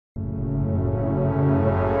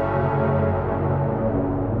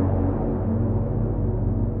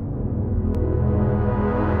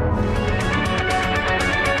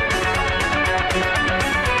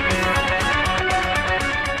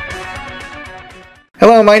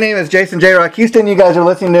Hello, my name is Jason J. Rock Houston. You guys are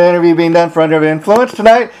listening to an interview being done for Under the Influence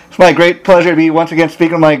tonight. It's my great pleasure to be once again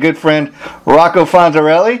speaking with my good friend Rocco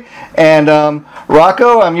Fonzarelli. And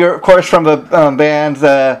Rocco, you're of course from the bands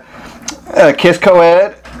Kiss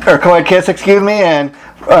Co-Ed, or Co-Ed Kiss, excuse me, and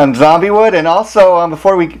Zombiewood. And also,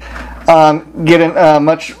 before we get in,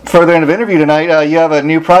 much further into the interview tonight, you have a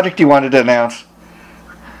new project you wanted to announce.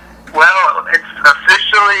 Well, it's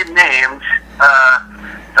officially named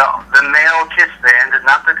the male Kiss band,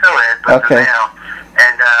 not the Co-Ed, but the male.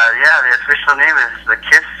 And the official name is the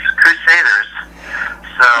Kiss Crusaders.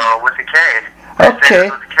 So with a K. Okay.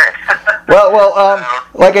 With a K. well,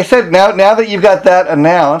 like I said, now that you've got that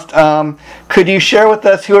announced, could you share with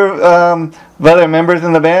us who are the other members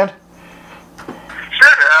in the band?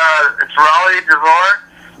 Sure. It's Raleigh DeVore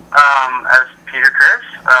as Peter Chris,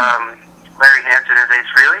 Larry Hanson as Ace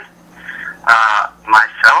Frehley,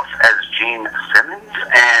 myself as Gene Simmons,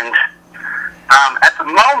 and at the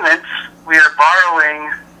moment we are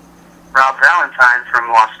borrowing Rob Valentine from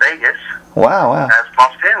Las Vegas. Wow. As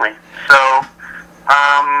Paul Stanley. So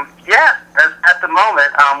at the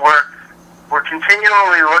moment we're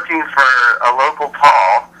continually looking for a local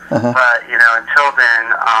Paul, but until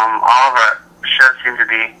then all of our shows seem to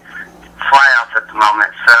be flyouts at the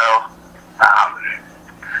moment. So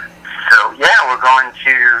we're going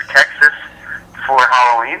to Texas for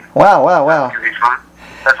Halloween. Wow. That's gonna be fun.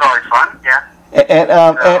 That's always fun, yeah.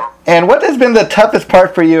 And what has been the toughest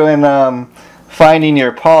part for you in finding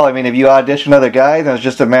your Paul? I mean, have you auditioned other guys and it's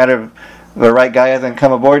just a matter of the right guy hasn't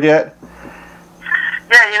come aboard yet?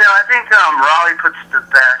 Yeah, I think Raleigh puts the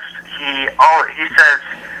best. He says,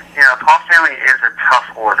 Paul Stanley is a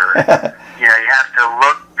tough order. You have to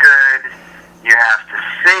look good, you have to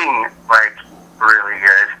sing really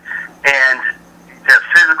good, and the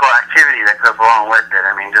physical activity that goes along with it.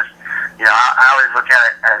 I mean, I always look at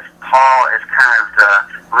it as Paul is kind of the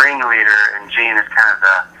ringleader and Gene is kind of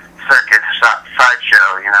the circus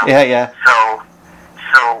sideshow, Yeah.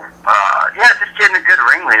 Just getting a good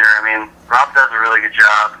ringleader. I mean, Rob does a really good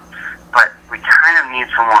job, but we kind of need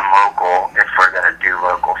someone local if we're going to do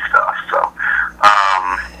local stuff. So,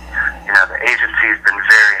 the agency has been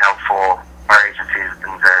very helpful. Our agency has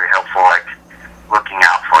been very helpful, looking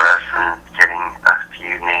out for us and getting a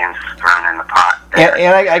few names thrown in the pot.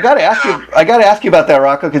 And I got to ask you, about that,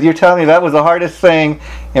 Rocco, because you're telling me that was the hardest thing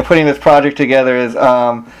in putting this project together is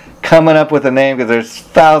coming up with a name, because there's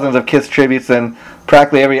thousands of Kiss tributes and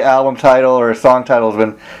practically every album title or song title has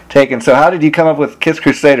been taken. So how did you come up with Kiss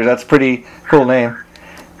Crusaders? That's a pretty cool name.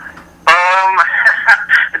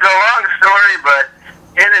 It's a long story, but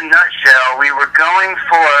in a nutshell, we were going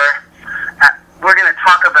for. We're going to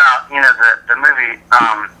talk about the movie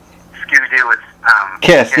Scooby-Doo with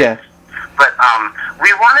Kiss, yeah. But we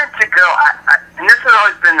wanted to go, and this has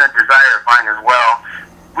always been a desire of mine as well.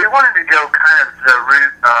 We wanted to go kind of the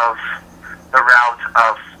route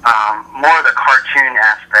of more of the cartoon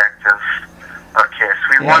aspect of Kiss.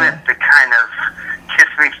 We wanted to kind of Kiss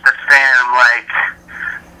meets the Phantom,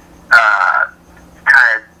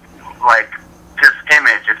 just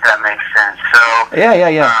image, if that makes sense. So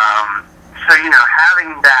So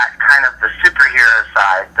having that kind of the superhero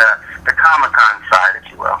side, the Comic-Con side,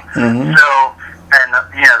 if you will. Mm-hmm. So, and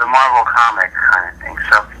the Marvel comic kind of thing.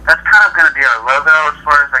 So that's kind of going to be our logo as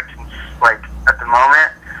far as I can, at the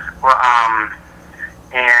moment. Well,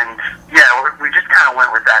 we just kind of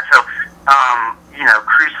went with that. So,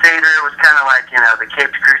 Crusader was kind of the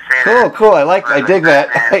Caped Crusader. Cool. I dig that.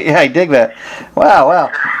 Yeah, I dig that.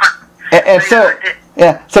 Wow. And so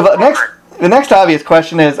the next obvious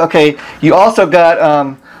question is, okay, you also got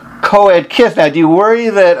Co-Ed Kiss. Now, do you worry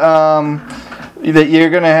that that you're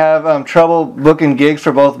going to have trouble booking gigs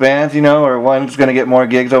for both bands, or one's going to get more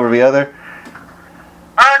gigs over the other?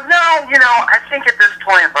 No, I think at this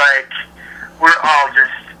point, we're all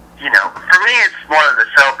just, for me, it's more of the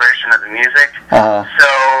celebration of the music. So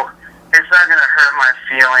it's not going to hurt my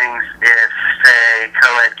feelings if, say,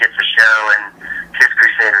 Co-Ed gets a show and Kiss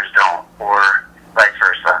Crusaders don't, or vice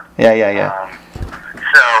versa. Yeah.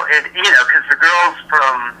 So because the girls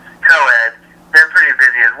from Co-Ed, they're pretty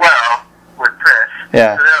busy as well with Chris.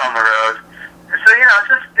 Yeah. So they're on the road. So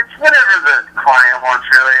it's whatever the client wants,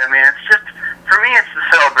 really. I mean, it's just for me, it's the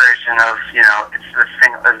celebration of it's the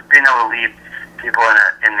thing of being able to lead people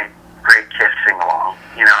in the great Kiss sing along.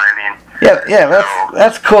 You know what I mean? Yeah.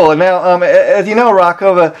 That's cool. And now, as you know,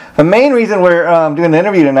 Rocco, the main reason we're doing the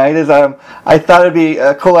interview tonight is I thought it'd be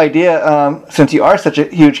a cool idea, since you are such a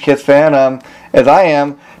huge Kiss fan, as I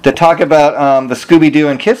am, to talk about the Scooby-Doo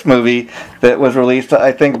and Kiss movie that was released,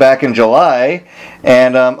 I think, back in July.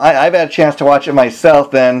 And I've had a chance to watch it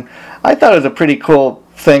myself, and I thought it was a pretty cool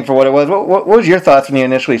thing for what it was. What was your thoughts when you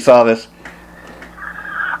initially saw this?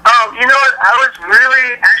 You know what? I was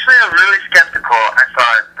really skeptical. I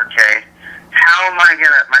thought, okay, how am I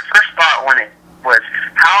gonna? My first thought when it was,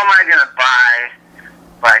 how am I gonna buy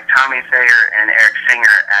like Tommy Thayer and Eric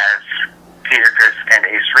Singer as Peter Criss and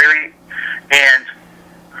Ace Frehley, and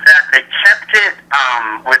that they kept it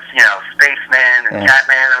with Spaceman and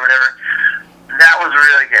Catman or whatever. That was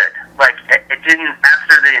really good. Like it didn't,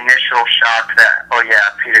 after the initial shock that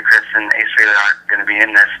Peter Criss and Ace Frehley aren't going to be in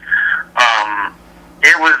this.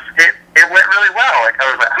 It went really well. Like I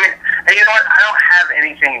was like, I mean, and you know what? I don't have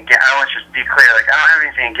anything against. I want to just be clear. Like I don't have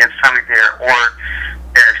anything against Tommy Thayer or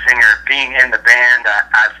Eric Singer being in the band.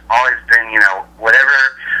 I've always been, whatever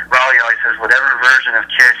Raleigh always says, whatever version of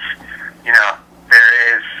Kiss, there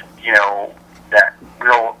is, that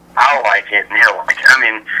I'll like it and he'll like it. I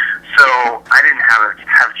mean, so I didn't have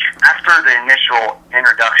after the initial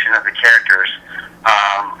introduction of the characters,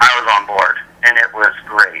 I was on board and it was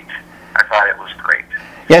great. I thought it was great.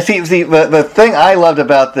 Yeah, see, the thing I loved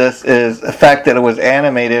about this is the fact that it was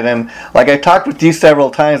animated, and like I talked with you several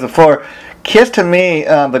times before, Kiss to me,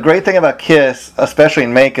 the great thing about Kiss, especially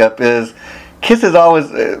in makeup, is Kiss has always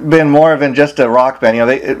been more than just a rock band.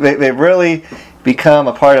 They've really become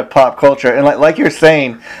a part of pop culture, and like you're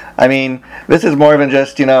saying, I mean, this is more than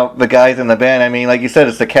just the guys in the band. I mean, like you said,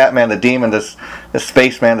 it's the Catman, the Demon, the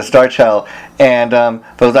Spaceman, the Star Child, and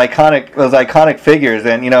those iconic figures.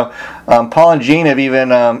 And Paul and Gene have even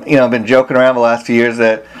been joking around the last few years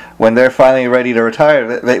that when they're finally ready to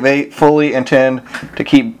retire, they fully intend to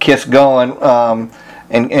keep Kiss going and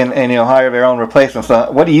hire their own replacements.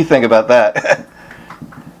 So what do you think about that?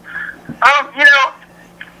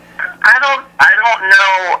 I don't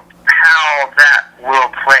know how that will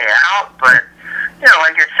play out, but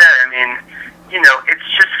like I said, I mean, it's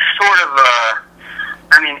just sort of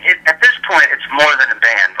at this point, it's more than a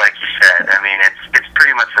band, like you said. I mean, it's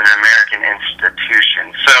pretty much an American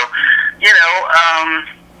institution. So,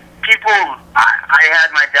 people, I had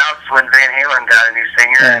my doubts when Van Halen got a new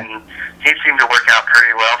singer, and he seemed to work out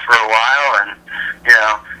pretty well for a while, and,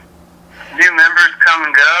 new members come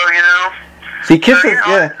and go, See, Kiss is,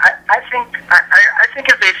 I think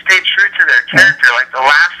if they stay true to their character, like the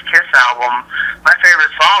last Kiss album, my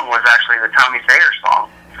favorite song was actually the Tommy Thayer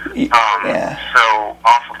song. So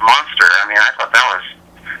off of Monster, I mean, I thought that was,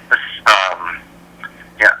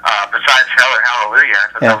 besides Hell or Hallelujah, I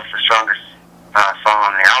thought that was the strongest song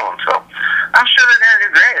on the album. So I'm sure they're going to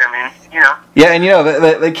do great. I mean, Yeah, and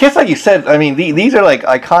the Kiss, like you said, I mean, these are like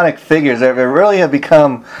iconic figures that really have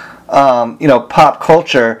become pop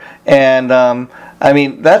culture, and I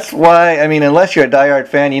mean, that's why, I mean, unless you're a diehard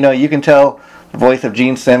fan, you can tell the voice of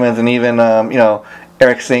Gene Simmons and even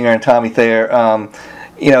Eric Singer and Tommy Thayer,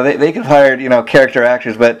 they could have hired character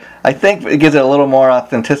actors, but I think it gives it a little more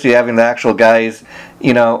authenticity having the actual guys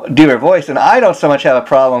do their voice. And I don't so much have a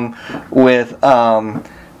problem with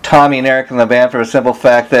Tommy and Eric in the band for the simple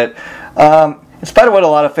fact that in spite of what a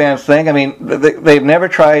lot of fans think, I mean, they've never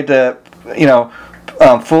tried to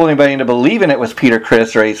fool anybody into believing it was Peter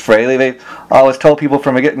Criss or Ace Frehley. They've always told people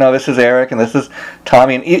from the get-go, this is Eric and this is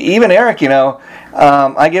Tommy. And even Eric,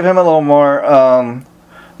 I give him a little more,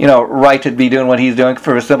 right to be doing what he's doing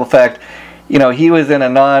for the simple fact, he was in a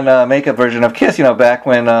non-makeup version of Kiss, back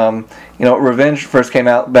when, Revenge first came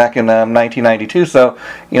out back in 1992. So,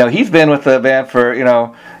 he's been with the band for,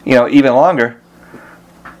 even longer.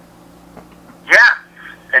 Yeah,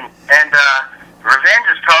 and Revenge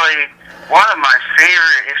is probably one of my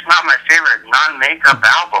favorite, if not my favorite, non-makeup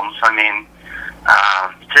albums. I mean,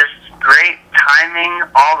 just great timing.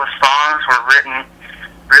 All the songs were written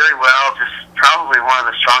really well. Just probably one of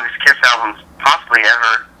the strongest Kiss albums possibly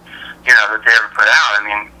ever, that they ever put out. I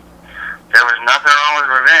mean, there was nothing wrong with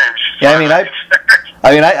Revenge. Yeah,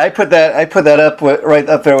 I put that up right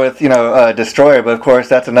up there with Destroyer, but of course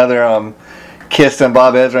that's another Kiss and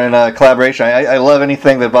Bob Ezrin collaboration. I love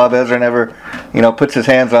anything that Bob Ezrin ever puts his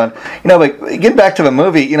hands on. But getting back to the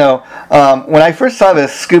movie, when I first saw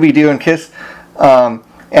this Scooby-Doo and Kiss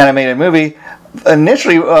animated movie,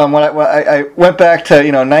 initially when I went back to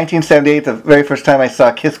 1978, the very first time I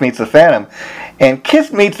saw Kiss Meets the Phantom, and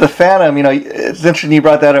Kiss Meets the Phantom, it's interesting you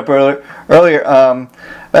brought that up earlier.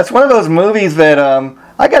 That's one of those movies that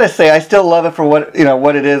I gotta say I still love it for what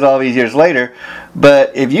it is all these years later.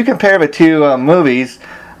 But if you compare the two movies,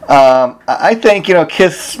 I think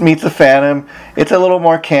Kiss Meets the Phantom, it's a little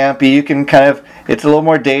more campy. It's a little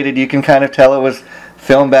more dated. You can kind of tell it was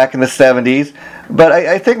filmed back in the 70s. But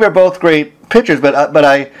I think they're both great pictures. But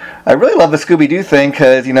I really love the Scooby-Doo thing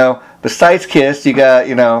because besides Kiss, you got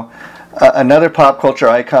another pop culture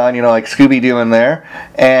icon, like Scooby-Doo in there,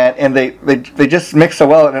 and they just mix so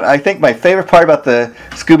well. And I think my favorite part about the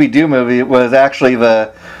Scooby-Doo movie was actually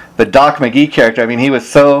the Doc McGee character. I mean, he was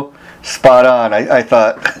so spot on. I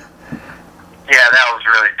thought. Yeah, that was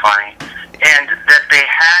really funny, and that they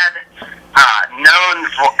had known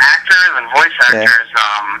actors and voice actors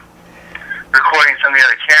recording some of the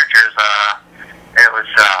other characters. It was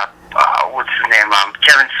what's his name?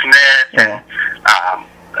 Kevin Smith and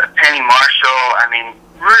Penny Marshall. I mean,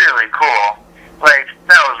 really cool. Like,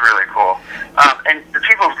 that was really cool. And the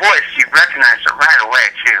people's voice, you recognized it right away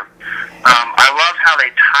too. I love how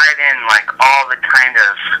they tied in like all the kind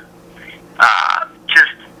of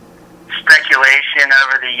just speculation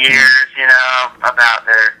over the years, about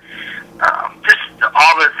their just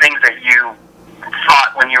all the things that you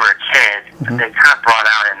thought when you were a kid. They kind of brought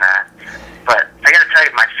out in that. But I got to tell you,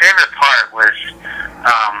 my favorite part was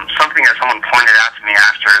something that someone pointed out to me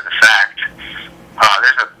after the fact.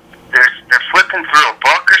 They're flipping through a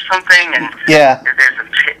book or something, and there's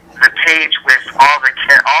the page with all the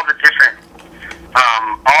different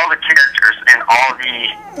all the characters and all the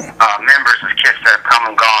members of KISS that have come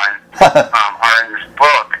and gone are in this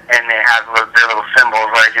book, and they have their little symbols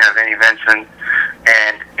like Vinnie Vincent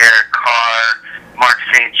and Eric Carr, Mark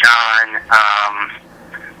St. John,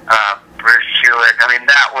 Bruce Hewitt. I mean,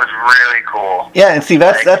 that was really cool. Yeah, and see,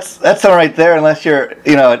 that's all right there. Unless you're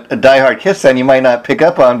a diehard KISS fan, you might not pick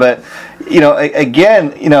up on. But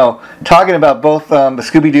again, talking about both the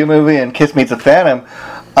Scooby-Doo movie and KISS Meets the Phantom.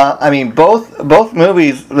 I mean, both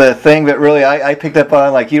movies. The thing that really I picked up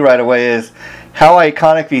on, like you right away, is how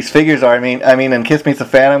iconic these figures are. I mean, in Kiss Meets the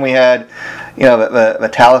Phantom, we had, the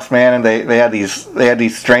talisman, and they had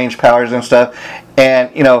these strange powers and stuff.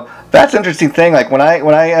 And that's an interesting thing. Like when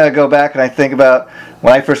I go back and I think about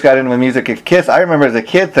when I first got into the music of Kiss, I remember as a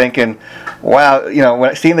kid thinking, wow,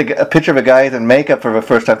 when seeing a picture of a guy in makeup for the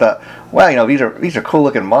first time, I thought, wow, these are cool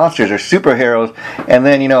looking monsters, they're superheroes. And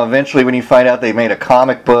then eventually when you find out they made a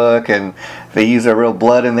comic book and they use their real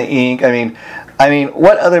blood in the ink, I mean,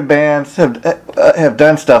 what other bands have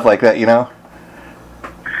done stuff like that? Yeah, and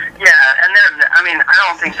then I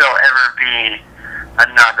don't think there'll ever be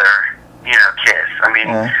another Kiss. I mean,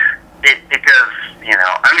 it goes,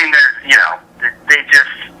 there's, they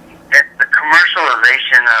just, the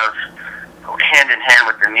commercialization of hand in hand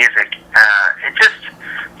with the music, it just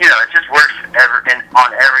works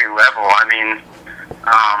on every level. I mean,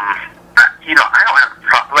 I don't have a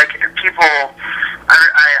problem. Like, people,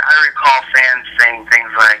 I recall fans saying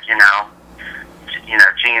things like,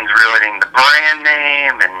 Gene's ruining the brand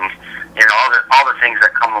name, and all the things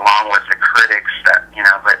that come along with the critics. That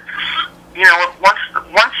but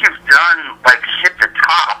once you've done like hit the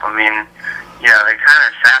top, I mean, they kind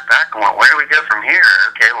of sat back and went, where do we go from here?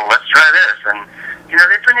 Okay, well, let's try this, and they've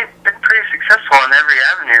been pretty successful in every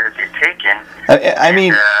avenue that they've taken.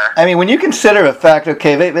 I mean, when you consider the fact,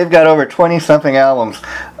 okay, they've got over 20-something albums,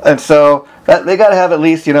 and so they got to have at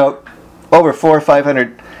least over 400 or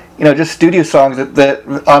 500. Just studio songs that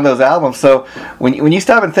on those albums. So when you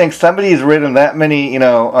stop and think, somebody's written that many,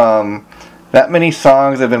 that many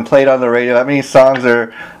songs have been played on the radio, that many songs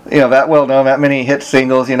are, that well known, that many hit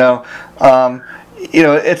singles,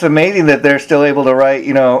 it's amazing that they're still able to write,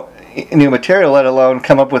 new material, let alone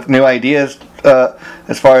come up with new ideas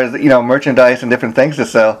as far as merchandise and different things to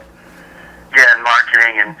sell. Yeah, and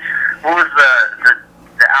marketing. And what was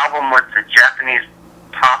the album with the Japanese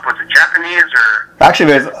pop? Was it Japanese or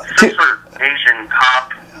actually there's some sort of Asian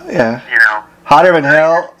pop? Yeah. Hotter Than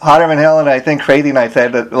Hell, and I think Crazy Nights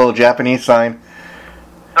had that little Japanese sign.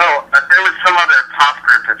 Oh, there was some other pop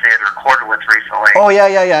group that they had recorded with recently. Oh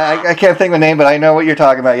yeah. I can't think of the name, but I know what you're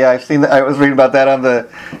talking about. Yeah, I've seen that. I was reading about that on the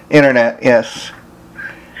internet. Yes.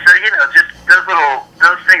 So just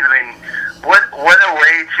those things. I mean, what a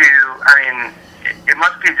way to. I mean, it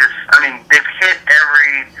must be just. I mean, they've hit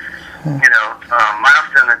every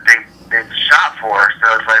milestone that they've shot for. So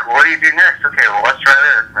it's like, well, what do you do next? Okay, well, let's try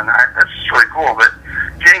this, and that's just really cool. But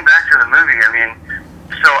getting back to the movie, I mean,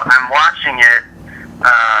 so I'm watching it.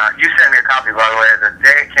 You sent me a copy, by the way, the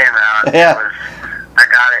day it came out. Yeah. I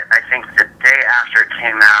got it, I think, the day after it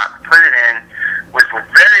came out. Put it in with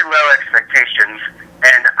very low expectations,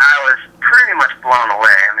 and I was pretty much blown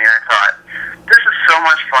away. I mean, I thought, this is so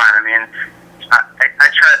much fun. I mean, I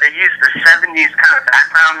tried. They used the '70s kind of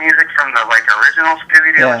background music from the original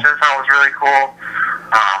Scooby-Doo, which I thought was really cool.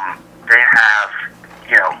 They have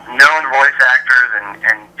known voice actors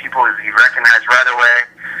and people that you recognize right away.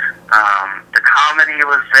 The comedy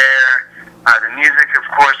was there. The music, of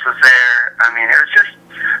course, was there. I mean, it was just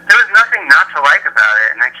there was nothing not to like about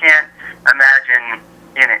it, and I can't imagine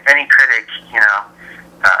any critic,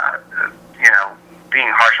 being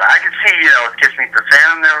harsh. I could see, with Kiss Me the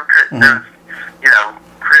Phantom, there was,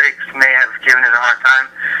 critics may have given it a hard time,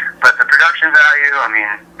 but the production value, I mean,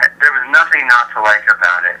 there was nothing not to like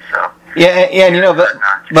about it. So yeah, and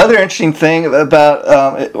the other interesting thing about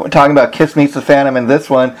talking about Kiss Meets the Phantom and this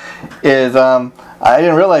one is I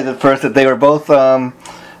didn't realize at first that they were both.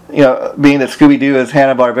 Being that Scooby-Doo is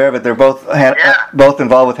Hanna-Barbera, but they're both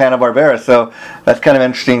involved with Hanna-Barbera, so that's kind of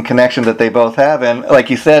an interesting connection that they both have. And like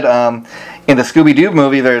you said, in the Scooby-Doo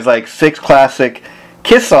movie, there's like 6 classic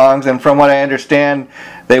Kiss songs, and from what I understand,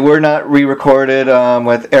 they were not re-recorded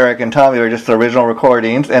with Eric and Tommy. They were just the original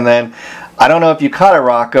recordings. And then, I don't know if you caught it,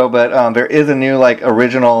 Rocco, but there is a new like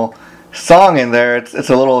original song in there. It's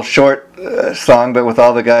a little short song, but with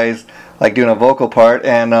all the guys like doing a vocal part,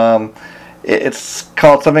 and it's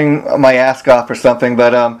called something My Ask Off or something,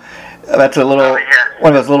 but that's a little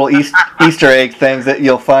one of those little Easter egg things that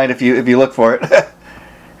you'll find if you look for it.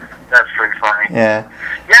 That's pretty funny. Yeah.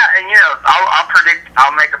 Yeah, and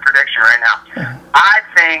I'll make a prediction right now. I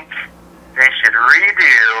think they should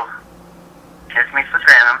redo Kiss Me the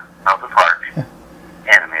Phantom of the Park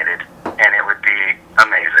animated, and it would be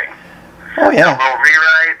amazing. Oh yeah. A little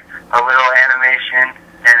rewrite, a little animation,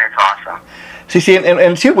 and it's awesome. See,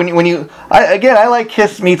 and too, I like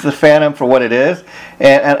Kiss Meets the Phantom for what it is,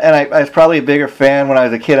 and I was probably a bigger fan when I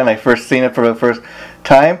was a kid and I first seen it for the first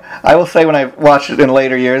time. I will say when I watched it in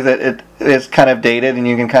later years that it is kind of dated, and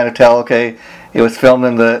you can kind of tell, okay, it was filmed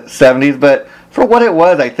in the 70s, but for what it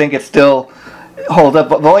was, I think it still holds up.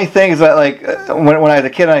 But the only thing is that, like, when I was a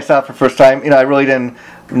kid and I saw it for the first time, I really didn't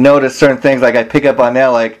notice certain things like I pick up on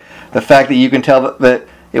now, like the fact that you can tell that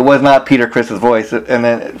it was not Peter Criss's voice, and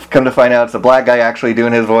then come to find out it's a black guy actually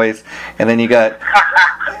doing his voice, and then you got,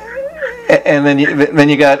 them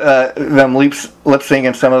lip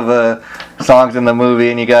syncing some of the songs in the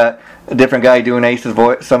movie, and you got a different guy doing Ace's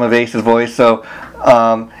voice, some of Ace's voice. So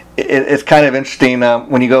it's kind of interesting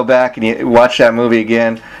when you go back and you watch that movie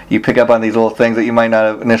again. You pick up on these little things that you might not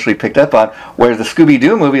have initially picked up on. Whereas the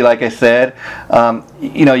Scooby-Doo movie, like I said,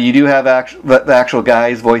 you do have the actual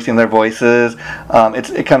guys voicing their voices.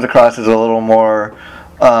 It comes across as a little more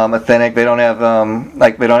authentic. They don't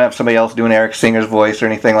have somebody else doing Eric Singer's voice or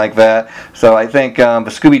anything like that. So I think the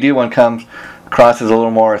Scooby-Doo one comes across as a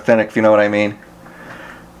little more authentic, if you know what I mean.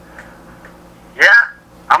 Yeah,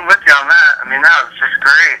 I'm with you on that. I mean, that was just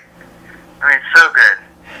great. I mean, it's so good.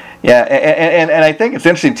 Yeah, and I think it's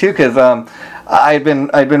interesting too, because I've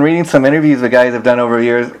been reading some interviews the guys have done over the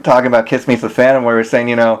years talking about Kiss Meets the Phantom, where we're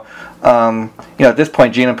saying at this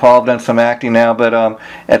point Gene and Paul have done some acting now, but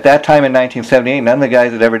at that time in 1978, none of the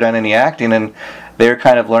guys had ever done any acting, and they were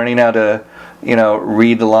kind of learning how to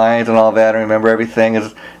read the lines and all that and remember everything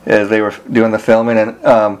as they were doing the filming, and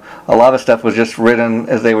a lot of stuff was just written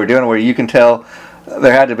as they were doing it, where you can tell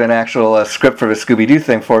there had to have been actual script for the Scooby-Doo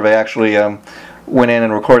thing before they actually went in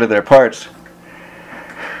and recorded their parts.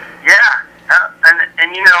 Yeah, and it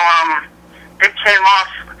came off.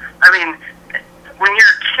 I mean, when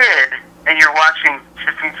you're a kid and you're watching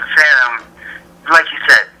Kiss Me the Phantom, like you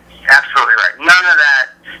said, absolutely right. None of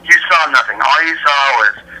that. You saw nothing. All you saw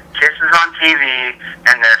was kisses on TV,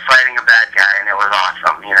 and they're fighting a bad guy, and it was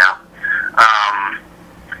awesome.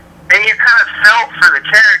 And you kind of felt for the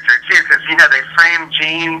character too, because they framed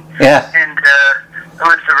Gene. Yeah. And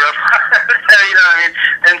what's the real part? You know what I mean?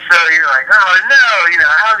 And so you're like, oh no,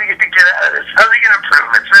 how's he going to get out of this? How's he going to improve?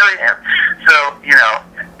 It's really him. So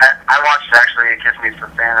I watched actually Kiss Me the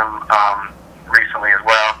Phantom recently as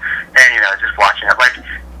well, and just watching it, like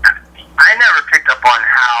I never picked up on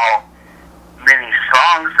how many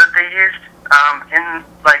songs that they used in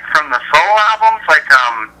from the solo albums, like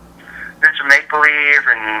Mr. Make Believe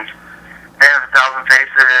and They Have a Thousand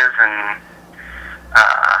Faces and.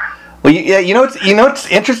 Well, what's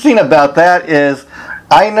interesting about that is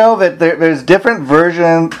I know that there's different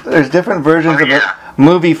versions. There's different versions of the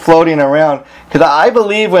movie floating around, because I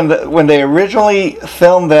believe when they originally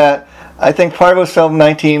filmed that, I think part of it was filmed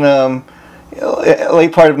late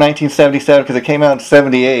part of 1977, because it came out in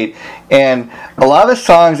 78, and a lot of the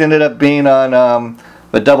songs ended up being on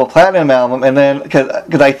the double platinum album, and then because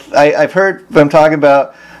I've heard them talking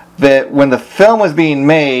about that when the film was being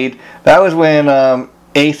made, that was when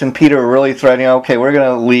Ace and Peter were really threatening, okay, we're going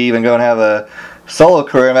to leave and go and have a solo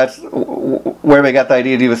career, and that's where they got the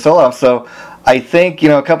idea to do a solo album. So I think,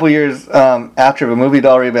 a couple years after the movie had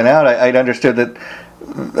already been out, I'd understood that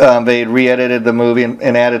they'd re-edited the movie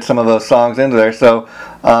and added some of those songs into there. So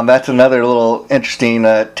that's another little interesting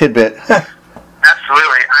tidbit.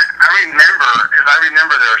 Absolutely. I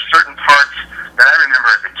remember there are certain parts that I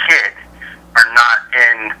remember as a kid are not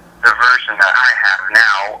in the version that I have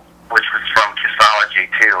now, which was from Kissology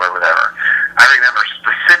 2 or whatever. I remember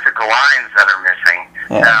lines that are missing.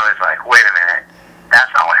 And I was like, wait a minute,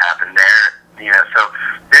 that's not what happened there. You know, so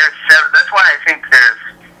that's why I think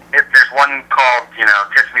there's one called, you know,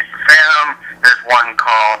 Kiss Meets the Phantom. There's one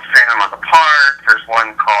called Phantom of the Park. There's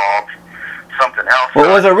one called something else. Well,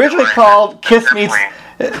 it was originally called Kiss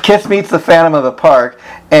Meets the Phantom of the Park,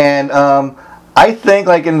 and I think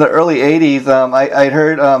like in the early '80s, I'd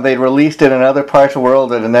heard they'd released it in other parts of the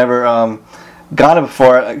world that had never gone it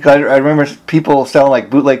before. I remember people selling like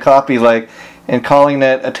bootleg copies, like, and calling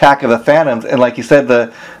it Attack of the Phantoms. And like you said,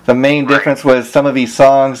 the main difference was some of these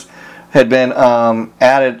songs had been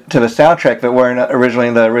added to the soundtrack that weren't originally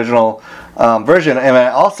in the original version. And I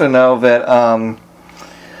also know that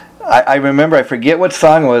I remember, I forget what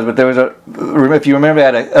song it was, but there was if you remember,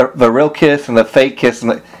 had the real Kiss and the fake Kiss,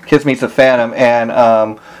 and the Kiss Meets the Phantom, and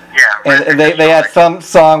and they had some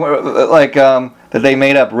song like that they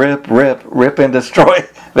made up, rip and destroy,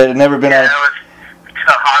 that had never been on. That was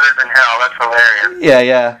Hotter Than Hell. That's hilarious.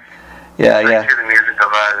 Yeah. To the music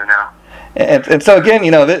of Hotter Than Hell. And so again,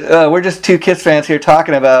 you know, we're just two Kiss fans here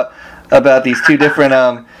talking about these two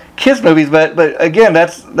different Kiss movies, but again,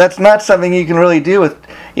 that's not something you can really do with,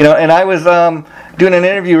 you know. And I was doing an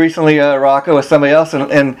interview recently, Rocco, with somebody else,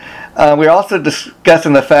 and we were also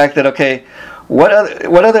discussing the fact that, okay, what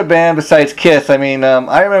other band besides Kiss? I mean,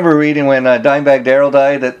 I remember reading when Dimebag Darrell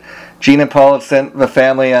died that Gene and Paul had sent the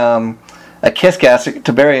family a Kiss casket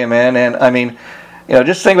to bury him in, and I mean, you know,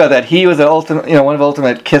 just think about that. He was one of the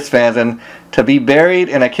ultimate Kiss fans, and to be buried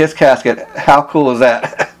in a Kiss casket, how cool is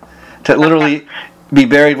that? To literally be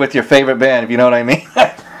buried with your favorite band, if you know what I mean.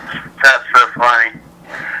 That's so funny.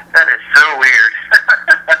 That is so weird.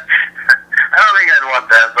 I don't think I'd want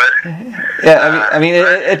that, but yeah, I mean,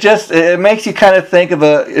 it makes you kind of think of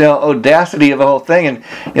the, you know, audacity of the whole thing, and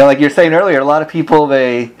you know, like you're saying earlier, a lot of people,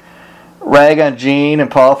 they rag on Gene and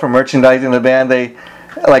Paul for merchandising the band they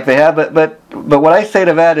have, but what I say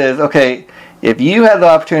to that is, okay, if you had the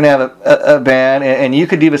opportunity to have a band and you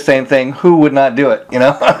could do the same thing, who would not do it? You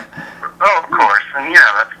know. Oh, of course, and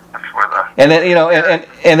yeah, that's where the. And then, you know,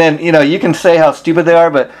 and then, you know, you can say how stupid they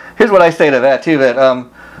are, but here's what I say to that too: that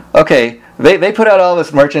okay, they put out all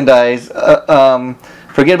this merchandise.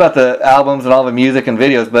 Forget about the albums and all the music and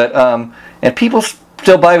videos, but and people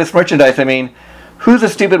still buy this merchandise. I mean, who's the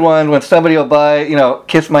stupid one when somebody will buy, you know,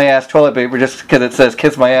 Kiss My Ass toilet paper just because it says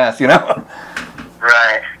Kiss My Ass, you know?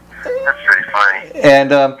 Right. That's pretty funny.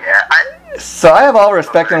 And so I have all the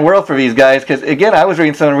respect in the world for these guys, because again, I was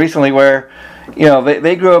reading something recently where, you know,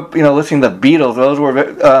 they grew up, you know, listening to the Beatles. Those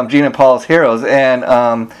were Gene and Paul's heroes, and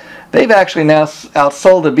they've actually now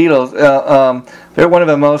outsold the Beatles. They're one of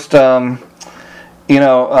the most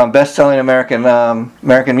best-selling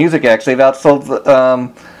American music acts. They've outsold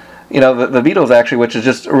the Beatles, actually, which is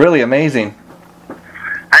just really amazing.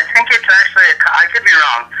 I think it's actually, I could be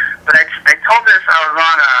wrong, but I told this, I was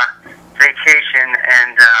on a vacation,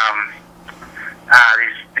 and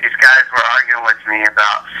these guys were arguing with me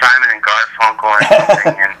about Simon and Garfunkel or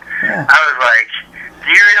something, and I was like, do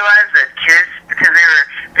you realize that Kiss, because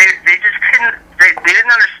they just couldn't, they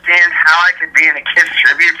didn't understand how I could be in a Kiss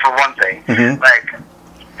tribute, for one thing, like,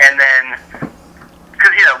 and then,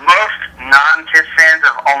 because, you know, most non-Kiss fans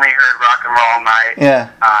have only heard Rock and Roll All Night. Yeah.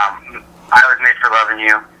 I Was Made for Loving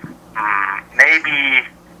You. Maybe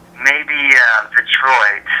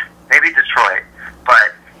Detroit.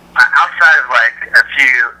 But outside of like a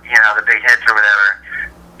few, you know, the big hits or whatever,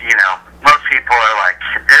 you know, most people are like,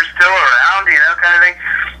 they're still around, you know, kind of thing.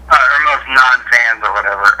 Or most non-fans or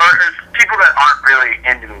whatever. Or people that aren't really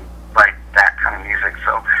into like that kind of music.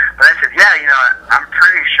 So, but I said, yeah, you know, I'm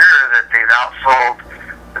pretty sure that they've outsold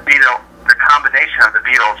the Beatles, the combination of the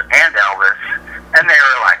Beatles and Elvis, and they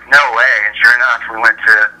were like, no way. And sure enough, we went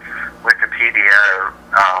to Wikipedia,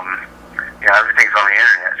 you know, everything's on the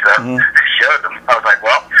internet, so I showed them. I was like,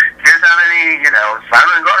 well, here's how many, you know,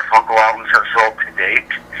 Simon and Garfunkel albums have sold to date.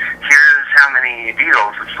 Here's how many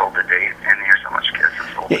Beatles have sold to date, and here's how much Kiss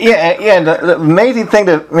have sold to date. Yeah, and the amazing thing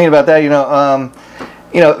to me about that, you know,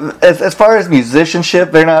 as far as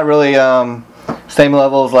musicianship, they're not really same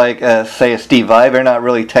levels like, say, a Steve Vai. They're not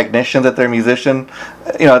really technicians at their musician,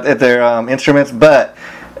 you know, at their instruments. But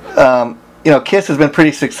you know, Kiss has been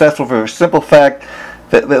pretty successful for the simple fact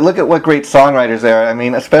that look at what great songwriters they are. I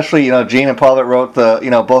mean, especially, you know, Gene and Paul that wrote the, you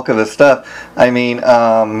know, bulk of the stuff. I mean,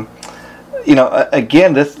 you know,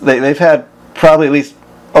 again, they've had probably at least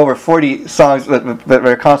over 40 songs that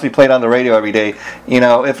are constantly played on the radio every day, you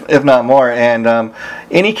know, if not more. And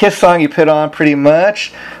any Kiss song you put on, pretty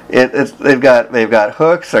much, they've got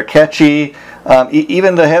hooks, they're catchy.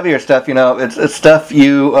 Even the heavier stuff, you know, it's stuff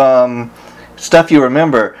you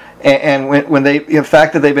remember. And when they, the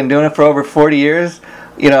fact that they've been doing it for over 40 years,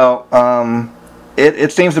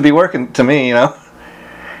 it seems to be working to me. Yeah,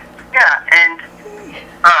 and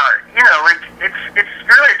like it's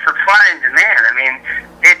really supply and demand. I mean,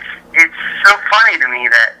 it's so funny to me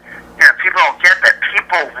that people don't get that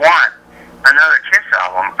people want another Kiss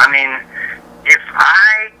album. I mean, if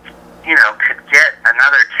I could get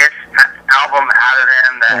another Kiss album out of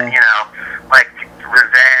them that like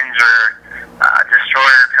Revenge or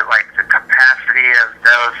Destroyer to like the capacity of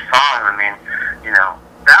those songs, I mean,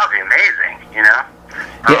 that would be amazing. Yeah.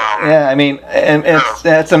 I mean, and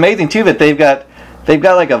it's amazing too that they've got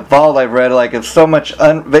like a vault. I've read like it's so much.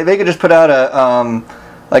 They could just put out a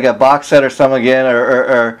like a box set or something again,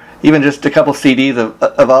 or even just a couple CDs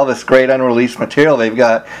of all this great unreleased material they've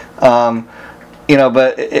got.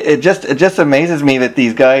 But it just amazes me that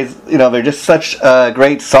these guys, they're just such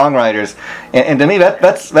great songwriters, and to me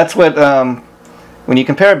that's what when you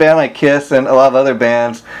compare a band like Kiss and a lot of other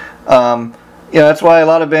bands, that's why a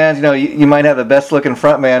lot of bands, you might have the best looking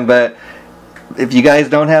frontman, but if you guys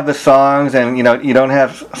don't have the songs and you don't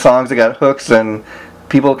have songs that got hooks and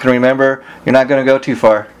people can remember, you're not going to go too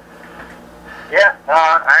far. Yeah,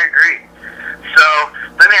 I agree. So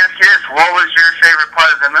let me ask you this: what was your favorite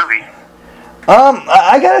part of the movie?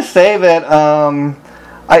 I gotta say that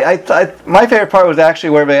my favorite part was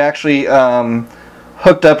actually where they actually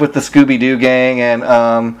hooked up with the Scooby-Doo gang, and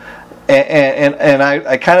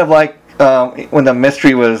I kind of like when the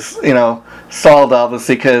mystery was solved,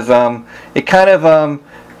 obviously, because it kind of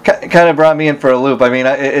brought me in for a loop. I mean,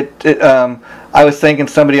 I was thinking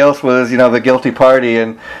somebody else was the guilty party,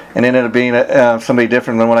 and ended up being somebody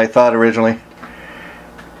different than what I thought originally.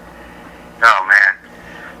 Oh man.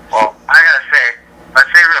 Well, I gotta say, my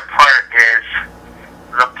favorite part is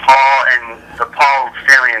the Paul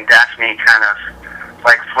Stanley and Daphne kind of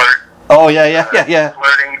like flirt. Oh yeah.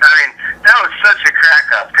 Flirting. I mean, that was such a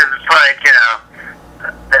crack up because it's like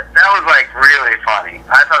that was like really funny.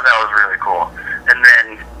 I thought that was really cool. And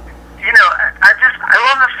then I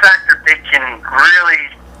love the fact that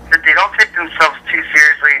they don't take themselves too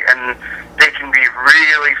seriously and they can be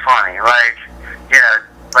really funny. Like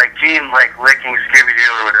Gene like licking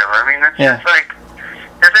Scooby-Doo or whatever. I mean, that's just like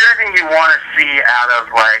there's everything you want to see out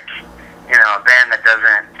of like a band that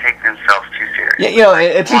doesn't take themselves too seriously. Yeah,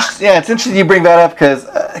 it's interesting you bring that up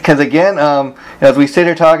because again, as we sit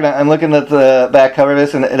here talking, I'm looking at the back cover of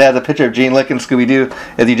this and it has a picture of Gene licking Scooby-Doo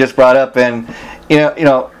as you just brought up, and I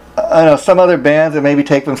know some other bands that maybe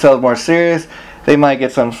take themselves more serious. They might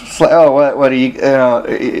get some what do you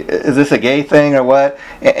is this a gay thing or what?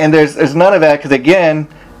 And there's none of that because again,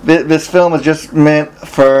 this film is just meant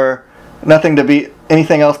for nothing to be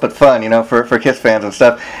anything else but fun, for Kiss fans and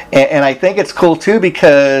stuff. And I think it's cool too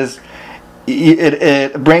because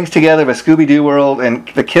it brings together the Scooby-Doo world and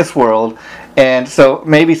the Kiss world. And so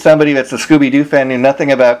maybe somebody that's a Scooby-Doo fan knew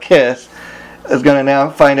nothing about Kiss is going to now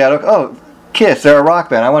find out, oh, Kiss, they're a rock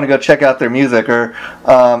band. I want to go check out their music, or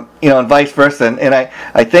and vice versa. And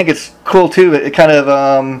I think it's cool too. It kind of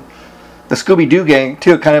the Scooby-Doo gang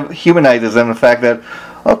too. It kind of humanizes them. The fact that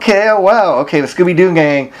the Scooby-Doo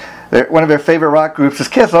gang, one of their favorite rock groups is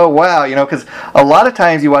Kiss. Oh wow, because a lot of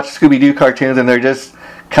times you watch Scooby-Doo cartoons and they're just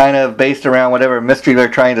kind of based around whatever mystery they're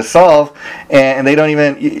trying to solve, and they don't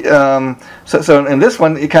even. So in this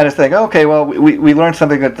one, you kind of think, okay, well, we learned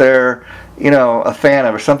something that they're a fan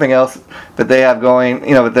of, or something else that they have going,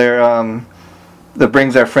 that they're that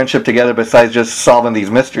brings their friendship together besides just solving these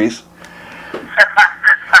mysteries.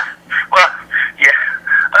 Well, yeah,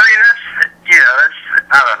 I mean that's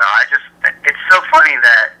I don't know. It's so funny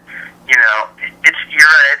that you're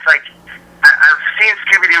right. It's like I've seen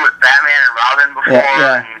Scooby-Doo with Batman and Robin before,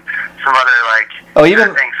 and some other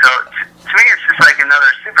things. So to me, it's just like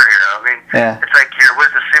another superhero. I mean, it's like you're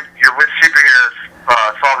with superheroes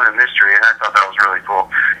solving a mystery, and I thought that was really cool.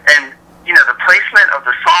 And the placement of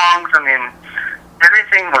the songs. I mean,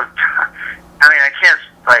 everything was. I mean, I can't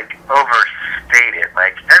overstate it.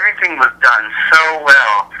 Like everything was done so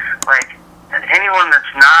well. Like anyone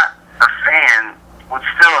that's not a fan would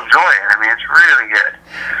still enjoy it. I mean, it's really good.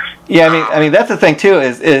 Yeah, I mean that's the thing too.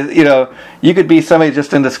 Is you could be somebody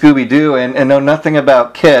just into Scooby-Doo and know nothing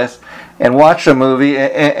about Kiss and watch a movie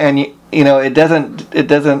and it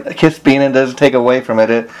doesn't Kiss being in doesn't take away from it.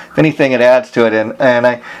 If anything, it adds to it. And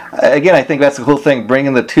I think that's the cool thing,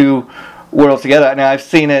 bringing the two worlds together. Now I've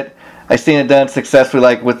seen it done successfully,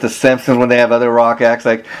 like with the Simpsons when they have other rock acts.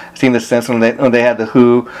 Like I've seen the Simpsons when they had the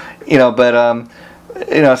Who, but.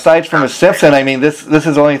 Aside from the Simpsons, I mean, this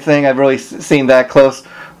is the only thing I've really seen that close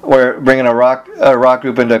where bringing a rock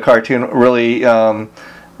group into a cartoon really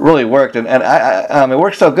worked, and it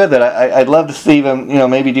worked so good that I'd love to see them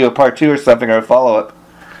maybe do a part 2 or something or a follow up.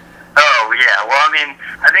 Oh yeah, well I mean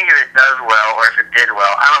I think if it does well, or if it did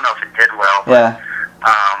well, I don't know if it did well. But, Yeah.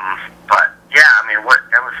 But yeah, I mean,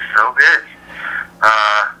 that was so good.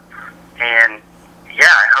 And yeah,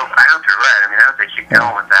 I hope you're right. I mean, I hope they keep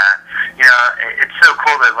going with that. You know, it's so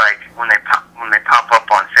cool that like when they pop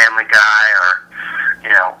up on Family Guy or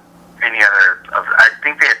any other. I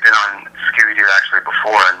think they had been on Scooby-Doo actually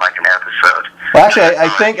before in like an episode. Well, actually, I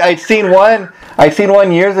think I'd seen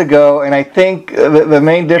one years ago, and I think the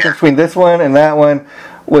main difference between this one and that one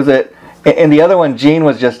was that in the other one, Gene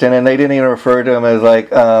was just in, and they didn't even refer to him as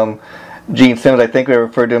like Gene Simmons. I think they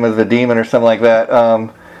referred to him as the Demon or something like that.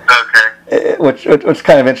 Okay. Which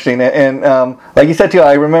kind of interesting. And like you said too,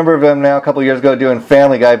 I remember them now a couple of years ago doing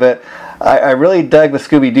Family Guy, but I really dug the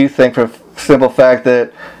Scooby-Doo thing for the simple fact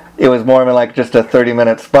that it was more than like just a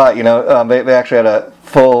 30-minute spot. They actually had a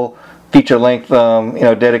full feature length,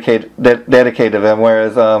 dedicated to them.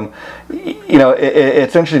 Whereas,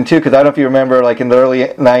 it's interesting too because I don't know if you remember, like in the early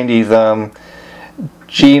 '90s,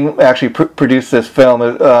 Gene actually produced this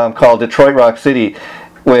film called Detroit Rock City,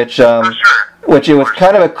 which it was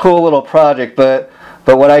kind of a cool little project, but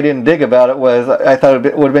what I didn't dig about it was I thought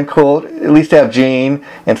it would have been cool at least to have Gene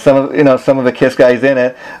and some of the Kiss guys in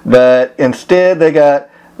it, but instead they got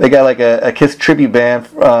like a Kiss tribute band,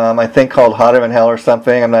 I think called Hotter Than Hell or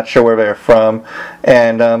something. I'm not sure where they're from,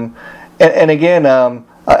 and again,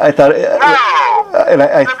 I thought, and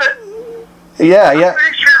I yeah. I'm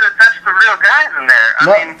pretty sure that's the real guys in there.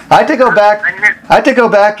 I had to go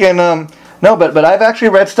back and no, but I've actually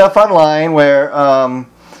read stuff online where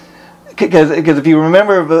because if you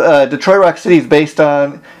remember, Detroit Rock City is based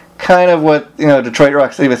on kind of what Detroit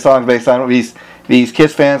Rock City, the song's based on these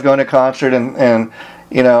Kiss fans going to a concert and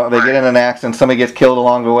they get in an accident, somebody gets killed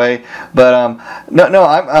along the way. But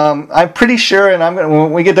I'm pretty sure, and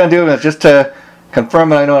when we get done doing this, just to confirm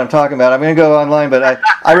that I know what I'm talking about, I'm going to go online. But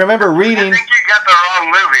I remember reading. I think you got the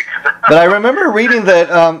wrong movie. But I remember reading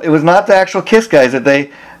that it was not the actual Kiss guys that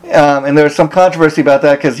they, and there was some controversy about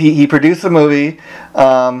that because he produced the movie,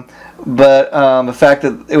 but the fact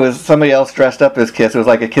that it was somebody else dressed up as Kiss, it was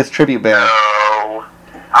like a Kiss tribute band. No,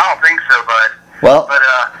 I don't think so, bud. Well, but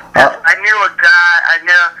I knew a guy.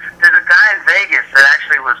 There's a guy in Vegas that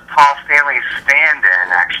actually was Paul Stanley's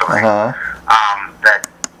stand-in, actually. That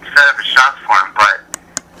set up his shots for him, but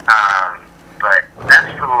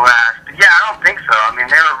that's for the last. But yeah, I don't think so. I mean,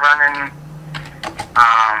 they were running.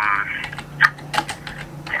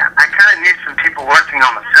 I kind of knew some people working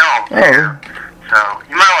on the film too, so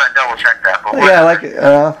you might want to double check that. But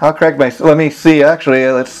yeah, I'll correct myself. Let me see. Actually,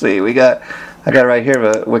 let's see. I got it right here,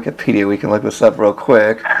 but Wikipedia. We can look this up real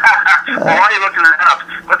quick. Well, while you're looking it up,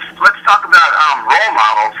 let's talk about Role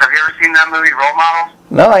Models. Have you ever seen that movie, Role Models?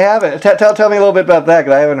 No, I haven't. Tell me a little bit about that,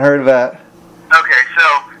 because I haven't heard of that. Okay, so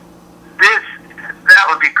that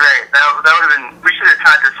would be great. That would have been. We should have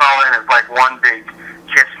tied this all in as like one big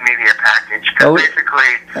Kiss media package. Because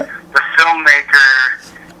basically, the filmmaker,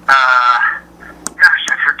 gosh,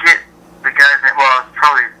 I forget the guy's name. Well, it's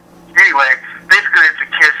probably anyway. Basically, it's a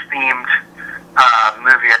Kiss themed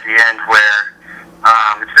movie at the end where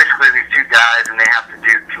it's basically these two guys and they have to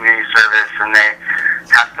do community service and they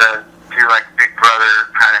have to do like Big Brother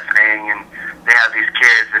kind of thing, and they have these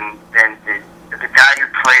kids and the guy who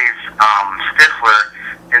plays Stifler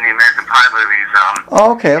in the American Pie movies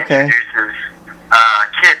introduces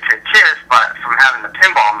kid to Kiss from having the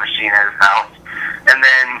pinball machine at his house, and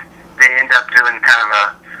then they end up doing kind of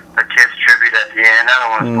a Kiss tribute at the end. I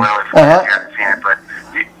don't want to spoil it for you if you haven't seen it, but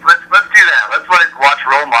let's do that. Let's watch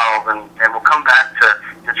Role Models, and we'll come back to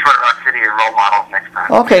Detroit Rock City and Role Models next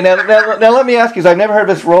time. Okay, now let me ask you, because I've never heard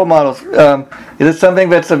of this Role Models. Is it something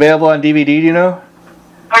that's available on DVD? Do you know?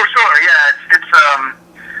 Oh, sure. Yeah,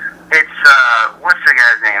 it's what's the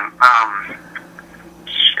guy's name?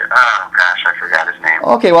 Oh gosh, I forgot his name.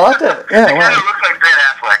 Okay, well, I'll have to. Yeah, the guy who looks like Ben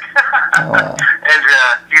Affleck. Oh, wow. And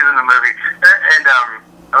he's in the movie, and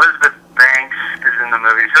Elizabeth Banks is in the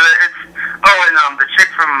movie. So it's and the chick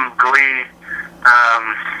from Glee,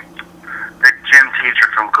 the gym teacher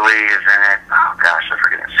from Glee is in it. Oh gosh, I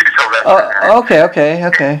forget it. She's Oh, okay. And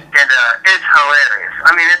it's hilarious.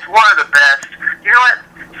 I mean, it's one of the best. You know what?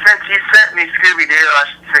 Since you sent me Scooby-Doo, I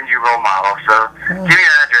should send you Role Model. So give me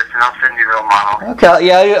your address and I'll send you Role Model. Okay,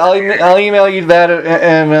 yeah, I'll email you that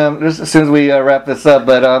and just as soon as we wrap this up.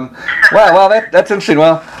 But wow, that's interesting.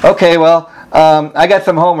 Well, okay, I got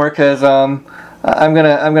some homework because I'm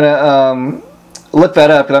gonna look that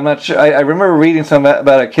up because I'm not sure. I remember reading something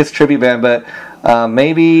about a Kiss tribute band, but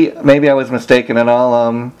maybe I was mistaken, and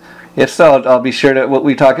I'll if so, I'll be sure that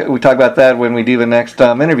we talk about that when we do the next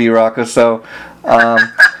interview, Rocco. So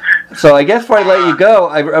So I guess before I let you go,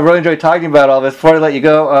 I really enjoyed talking about all this. Before I let you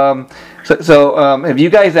go, have you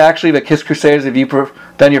guys actually, the Kiss Crusaders, have you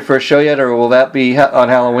done your first show yet, or will that be on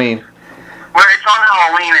Halloween? Well, it's on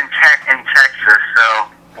Halloween in Texas, so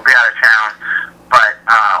we'll be out of town. But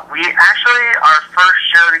we actually, our first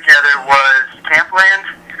show together was Campland,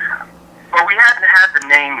 but we hadn't had the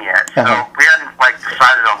name yet, so we hadn't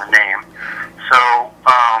decided on the name. So,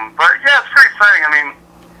 but yeah, it's pretty exciting. I mean,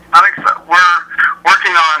 I'm excited. We're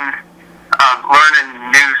working on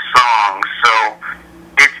learning new songs. So,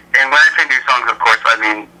 and when I say new songs, of course, I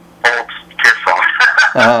mean old Kiss songs.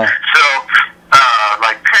 So,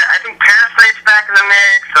 I think Parasite's back in the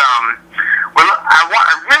mix. I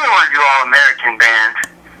really want to do All American Band,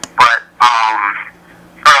 or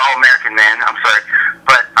All American Man. I'm sorry,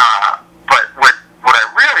 but what I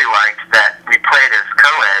really liked that we played as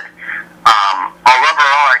co-ed, I'll Love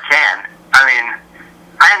Her All I Can. I mean,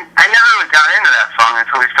 I never really got into that song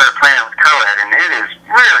until we started playing it with co-ed, and it is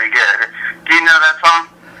really good. Do you know that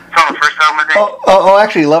song? It's on the first album, I think.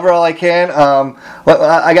 Actually, Love Her All I Can.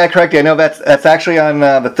 I got corrected. I know that's actually on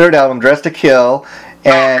the third album, Dress to Kill.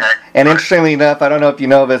 And interestingly enough, I don't know if you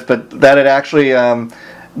know this, but that had actually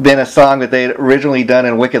been a song that they had originally done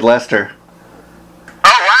in Wicked Lester. Oh,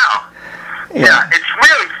 wow. Yeah, it's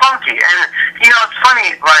really funky. And, it's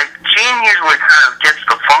funny, Gene usually kind of gets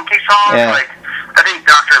the funky songs. Yeah. I think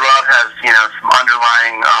Dr. Love has, some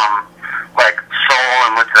underlying, soul,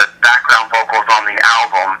 and with the background vocals on the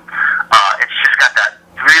album, it's just got that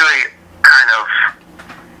really kind of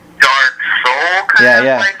dark soul kind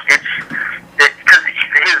of. Because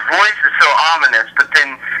his voice is so ominous, but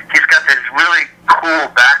then he's got this really cool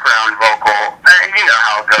background vocal. You know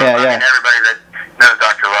how it goes. I mean, everybody that knows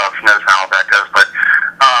Dr. Love knows how that goes. But,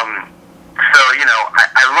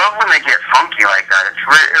 I love when they get funky like that. It's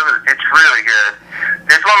really good.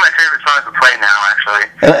 It's one of my favorite songs to play now, actually.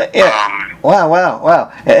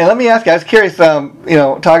 Wow. And let me ask you, I was curious,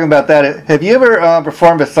 talking about that, have you ever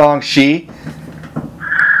performed the song She?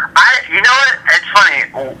 You know what? It's funny.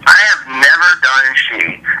 I have never done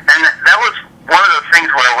She, and that was one of those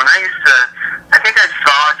things where when I think I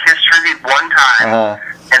saw Kiss Tribute one time,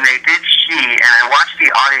 and they did She, and I watched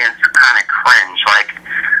the audience kind of cringe.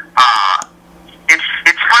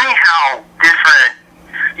 It's funny how different.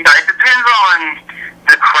 It depends on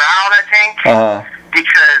the crowd, I think,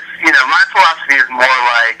 because my philosophy is more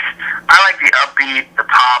I like the upbeat, the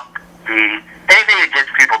pop, anything that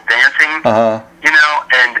gets people dancing. And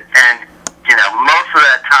most of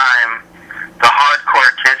that time, the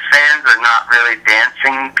hardcore Kiss fans are not really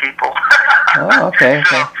dancing people. Okay.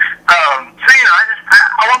 So,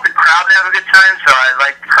 I want the crowd to have a good time, so I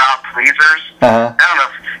like crowd pleasers. I don't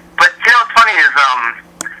know, but what's funny is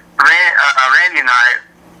Randy and I,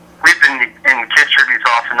 we've been in Kiss tributes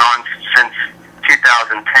off and on since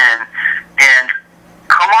 2010, and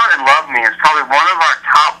Come On and Love Me is probably one of our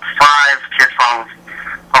top 5 Kiss songs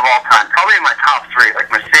of all time. Probably in my top 3,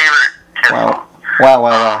 my favorite Kiss song.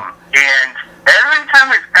 Wow. And every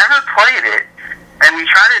time we've ever played it, and we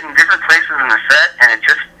tried it in different places in the set, and it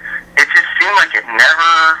just seemed like it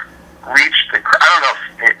never reached the. I don't know if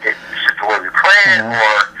it's just the way we play it,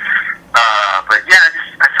 or, but yeah,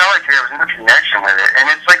 I felt like there was no connection with it, and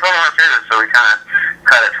it's one of our favorites, so we kind of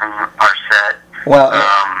cut it from our set. Well,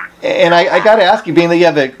 and I got to ask you, being that you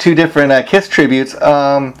have the 2 different Kiss tributes,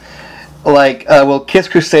 will Kiss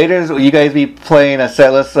Crusaders, will you guys be playing a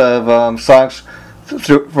set list of songs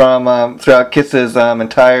throughout Kiss's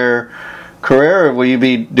entire career, or will you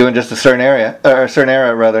be doing just a certain area, or a certain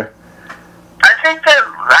era rather? I think the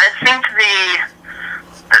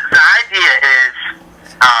idea is,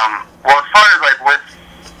 as far as with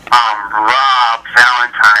Rob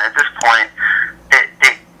Valentine, at this point,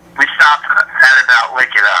 we stopped at about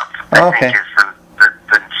Lick It Up. I think is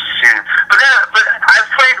the tune. But I've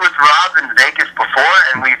played with Rob in Vegas before,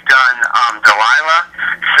 and we've done Delilah.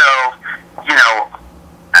 So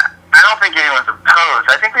I don't think anyone's opposed.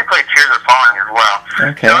 I think we played Tears Are Falling as well.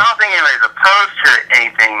 Okay. So I don't think anybody's opposed to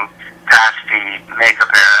anything past the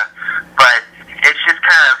makeup era. But it's just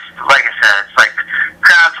kind of, like I said, it's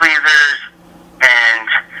crowd pleasers, and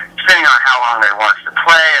depending on how long they want us to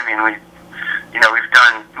play. I mean, we've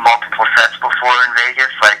done multiple sets before in Vegas,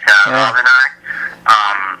 Rob and I.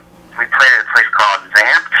 We played at a place called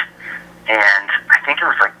Vamped, and I think it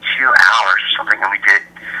was 2 hours or something, and we did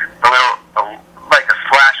a little, a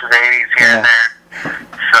splash of 80s here and there.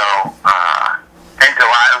 So, and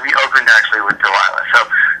Delilah, we opened actually with Delilah. So,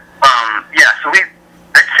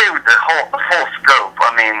 I'd say with the whole scope,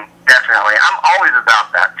 I mean, definitely. I'm always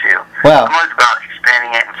about that too. Wow. I'm always about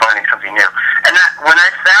expanding it and finding something new. And that, when I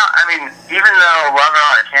found, I mean, even though Love It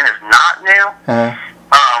All I Can is not new,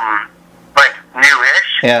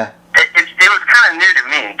 Yeah. It was kind of new to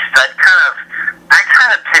me, because I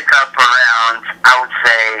kind of pick up around, I would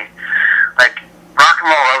say, like, Rock and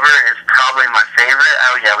Roll Over is probably my favorite.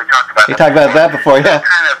 Oh yeah, we talked about that. We talked about that before, yeah.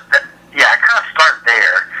 I kind of start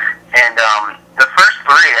there, and the first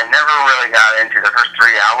three I never really got into. The first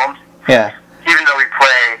three albums. Yeah. Even though we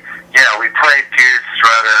played Deuce,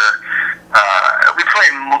 Struther, we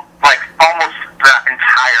played like almost the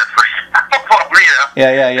entire first album.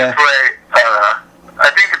 Yeah. We played, I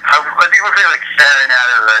think we played like 7 out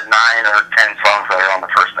of the 9 or 10 songs that are on the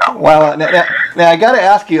first album. Wow. Now I got to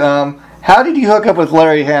ask you, how did you hook up with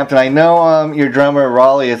Larry Hampton? I know your drummer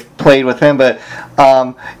Raleigh has played with him, but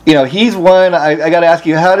he's one. I got to ask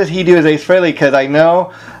you, how does he do his Ace Frehley? Because I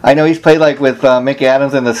know he's played like with Mick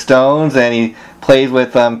Adams and the Stones, and he plays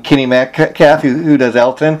with Kenny Metcalf, who does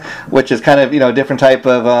Elton, which is kind of a different type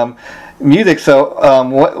of music. So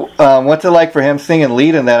what's it like for him singing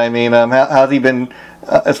lead in that? I mean, how's he been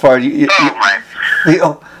as far as you?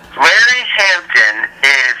 Larry Hampton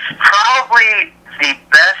is probably the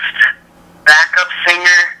best backup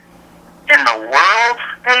singer in the world,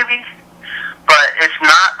 maybe, but it's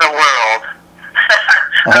not the world.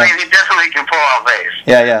 I mean, he definitely can pull out bass.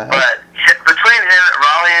 Yeah. But between him,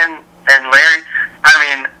 Raleigh, and Larry, I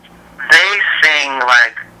mean, they sing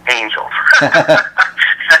like angels.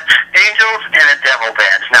 Angels and a devil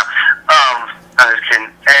band. Now, I'm just kidding.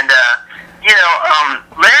 And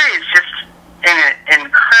Larry is just an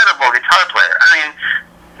incredible guitar player. I mean,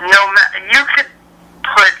 you could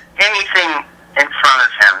put anything in front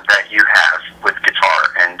of him that you have with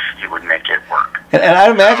guitar, and he would make it work. And I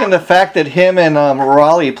imagine the fact that him and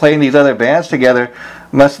Raleigh playing these other bands together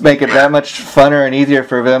must make it that much funner and easier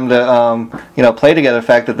for them to play together. The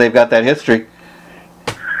fact that they've got that history.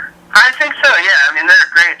 I think so. Yeah. I mean, they're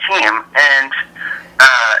a great team, and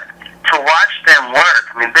to watch them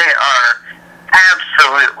work, I mean, they are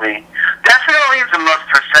definitely the most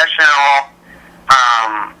professional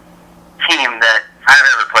team that I've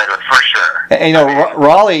ever played with, for sure. And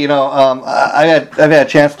Raleigh, I've had a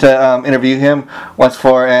chance to interview him once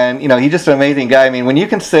before, and he's just an amazing guy. I mean, when you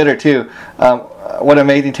consider too what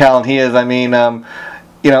amazing talent he is. I mean, and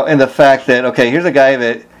the fact that here's a guy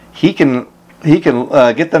that he can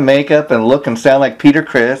get the makeup and look and sound like Peter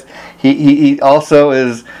Criss. He also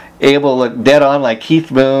is able to look dead on like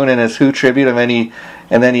Keith Moon in his Who tribute, and then he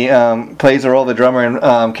plays the role of the drummer in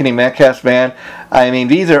Kenny Metcalf's band. I mean,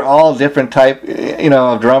 these are all different type,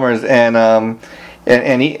 of drummers, and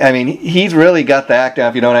he's really got the act down.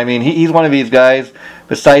 If you know what I mean, he's one of these guys.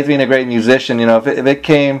 Besides being a great musician, if it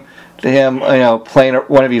came to him, playing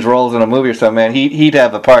one of these roles in a movie or something, man, he'd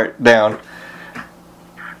have the part down.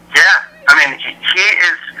 Yeah, I mean, he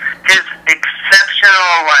is his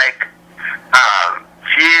exceptional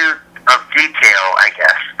view of detail. I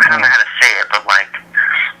guess I don't know how to say it, but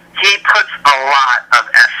he puts a lot of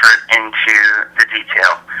effort into the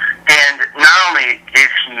detail, and not only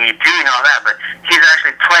is he doing all that, but he's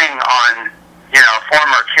actually playing on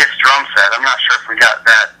former Kiss drum set. I'm not sure if we got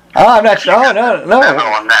that. Oh, I'm not sure. Oh, no.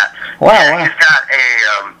 On that. Wow. Yeah,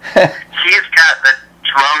 he's got the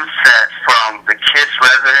drum set from the Kiss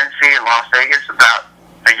residency in Las Vegas about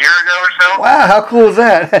a year ago or so. Wow, how cool is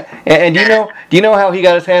that? And do you know how he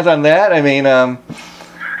got his hands on that? I mean, Mr.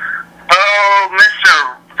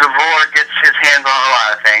 DeVore gets his hands on a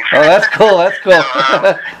lot of things. Oh, that's cool. That's cool.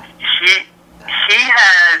 So, he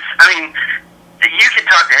has. I mean, you could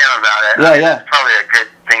talk to him about it. Yeah. It's probably a good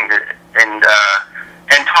thing to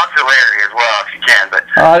and talk to Larry as well if you can. But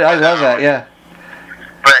I love that. Yeah.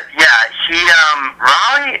 But yeah,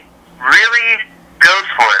 Raleigh really goes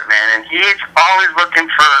for it, man, and he's always looking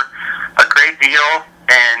for a great deal,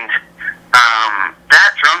 and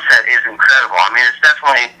that drum set is incredible. I mean, it's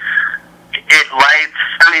definitely, it lights,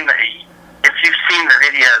 I mean, if you've seen the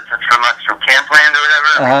videos from us from Campland or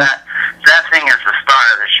whatever, I mean, that thing is the star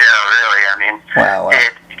of the show, really. I mean, wow.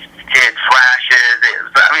 It flashes,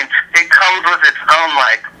 it comes with its own,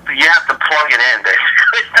 you have to plug it in,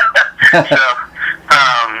 basically. So,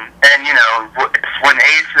 and when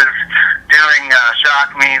Ace is doing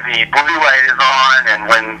Shock Me, the blue light is on, and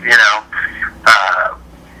when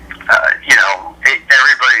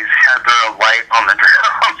everybody's had their own light on the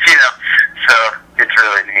drums, so it's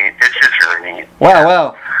really neat. It's just really neat.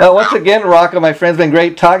 Wow. Well, once again, Rocco, my friend's been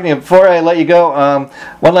great talking to you. Before I let you go,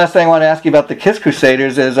 one last thing I want to ask you about the Kiss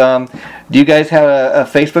Crusaders is, do you guys have a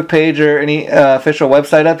Facebook page or any official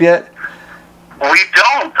website up yet? We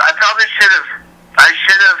don't. I probably should have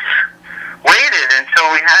waited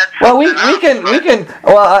until we had. Well, we can.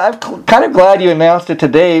 Well, I'm kind of glad you announced it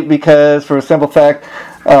today because, for a simple fact,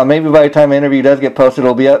 maybe by the time the interview does get posted,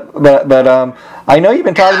 it'll be up. But I know you've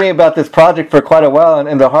been talking to me about this project for quite a while,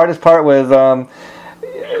 and the hardest part was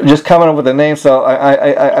just coming up with a name. So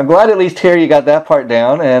I'm glad at least here you got that part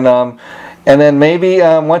down, and then maybe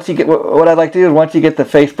once you get what I'd like to do is once you get the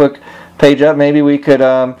Facebook page up, maybe we could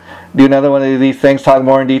do another one of these things, talk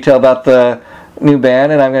more in detail about the new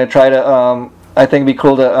band, and I'm going to try to. I think it'd be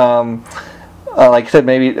cool to, like I said,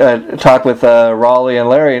 maybe talk with Raleigh and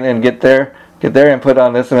Larry and get their input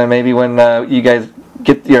on this, and then maybe when you guys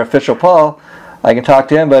get your official Paul, I can talk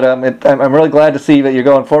to him. But I'm really glad to see that you're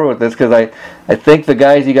going forward with this, because I think the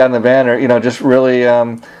guys you got in the band are just really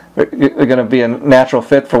are going to be a natural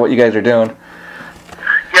fit for what you guys are doing.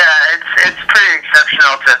 Yeah, it's pretty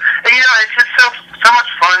exceptional to, it's just so much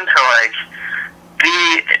fun to like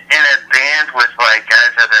be in a band with like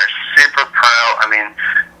guys that are super pro. I mean,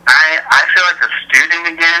 I feel like a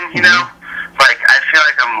student again, you know? Like, I feel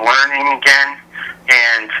like I'm learning again,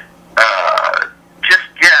 and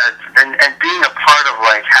and being a part of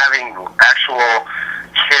like having actual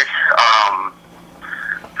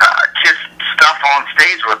Kiss stuff on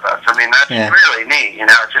stage with us. I mean, that's really neat, It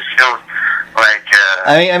just feels like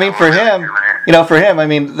I mean for him, I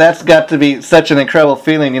mean, that's got to be such an incredible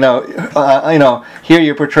feeling, here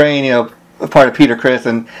you're portraying, a part of Peter Criss,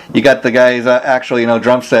 and you got the guy's actual,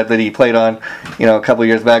 drum set that he played on, a couple of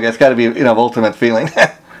years back. It's got to be, ultimate feeling.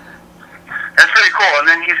 That's pretty cool. And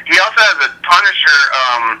then he also has a Punisher,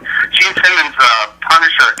 Gene Simmons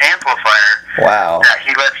Punisher amplifier. Wow. That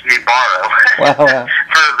he lets me borrow. Wow.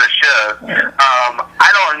 For the show. I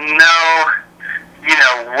don't know,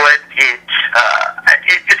 what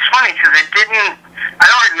it's funny because it didn't. I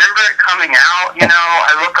don't remember it coming out.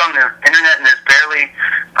 I look on the internet and there's barely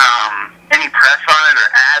any press on it or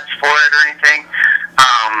ads for it or anything.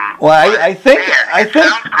 Well, I think it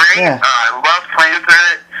sounds great. Yeah. I love playing through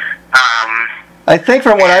it. I think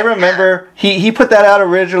from what I remember, he put that out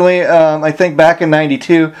originally. I think back in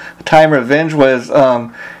 '92, Time Revenge was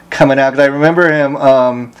coming out, because I remember him.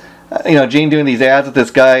 Gene doing these ads with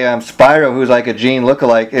this guy Spyro, who's like a Gene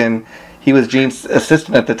lookalike, and he was Gene's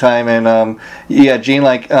assistant at the time, and Gene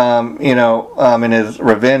in his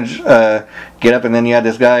Revenge get up, and then you had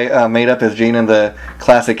this guy made up as Gene in the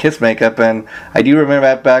classic Kiss makeup, and I do remember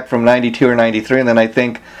that back from '92 or '93, and then I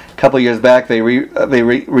think a couple years back they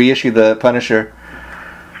reissued the Punisher.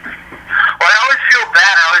 Well, I always feel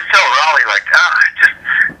bad. I always tell Raleigh, like, just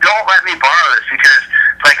don't let me borrow this, because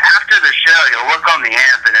like after the show you'll look on the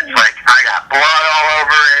amp and it's like I got blood all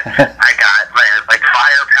over it. I got like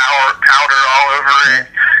fire powder all over it,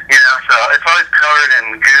 so it's always covered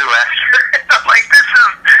in goo after. I'm like, this is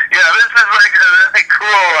like a really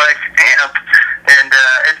cool like amp, and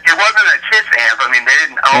it wasn't a Kiss amp. I mean, they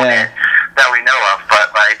didn't own it that we know of,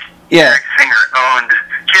 but like Eric Singer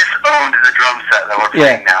Kiss owned the drum set that we're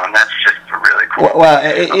playing now, and that's just really cool. Well,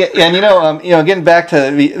 and getting back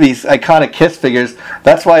to these iconic Kiss figures,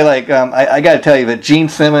 that's why I got to tell you that Gene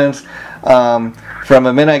Simmons, from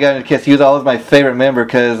the minute I got into Kiss, he was always my favorite member,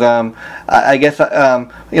 because I guess I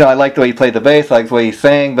liked the way he played the bass, I liked the way he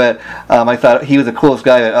sang, but I thought he was the coolest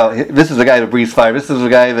guy. This is the guy that breathes fire. This is the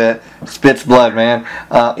guy that spits blood, man.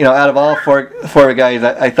 Out of all four guys,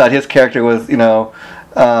 I thought his character was the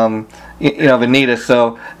neatest.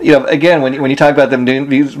 So again, when you talk about them doing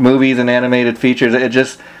these movies and animated features, it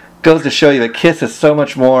just goes to show you that Kiss is so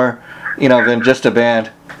much more than just a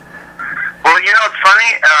band. Well, it's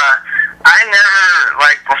funny. I never,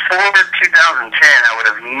 before 2010, I would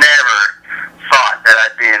have never thought that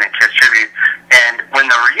I'd be in a Kiss tribute. And when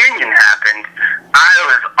the reunion happened, I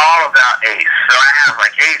was all about Ace. So I have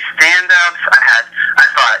Ace stand-ups. I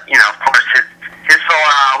thought, of course, his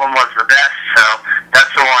solo album was the best. So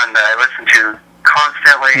that's the one that I listened to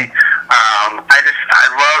constantly. I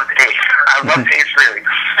loved Ace. I loved Ace really.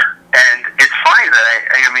 And it's funny that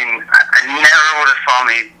I never would have saw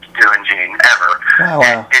me doing Gene ever.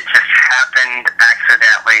 Wow. It just happened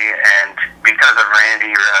accidentally, and because of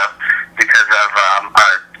Randy, because of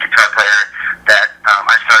our guitar player that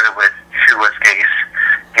I started with, who was Ace,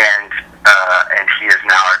 and he is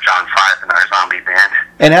now our John 5 in our zombie band.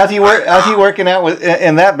 And how's he working out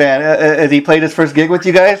in that band? Has he played his first gig with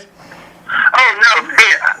you guys? Oh no,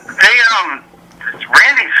 they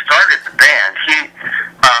Randy started the band. He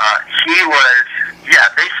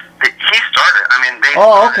started. I mean, they.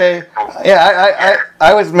 Oh, okay. Yeah,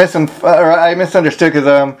 I was I misunderstood, because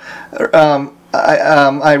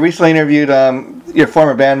I recently interviewed your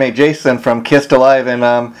former bandmate Jason from Kissed Alive,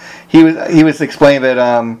 and he was explaining that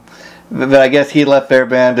I guess he left their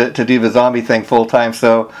band to do the zombie thing full time.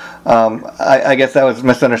 So I guess that was a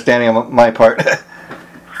misunderstanding on my part. Yeah,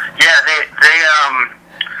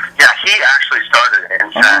 he actually started it, and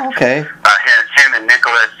in fact. Oh, okay. Him and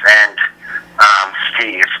Nicholas and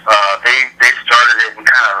Steve. They started it and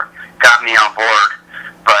kind of got me on board.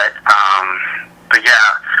 But yeah,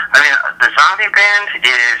 I mean, the zombie band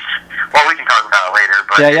is, well, we can talk about it later,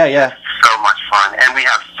 but yeah. it's so much fun. And we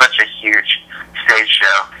have such a huge stage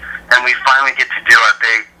show. And we finally get to do our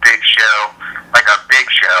big show, like a big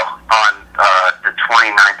show, on the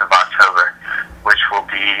 29th of October, which will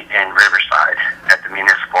be in Riverside at the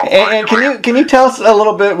Municipal. And can you tell us a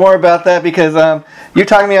little bit more about that? Because you were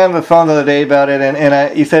talking to me on the phone the other day about it,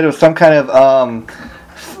 and you said it was some kind of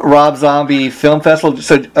Rob Zombie film festival.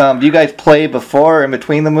 So do you guys play before or in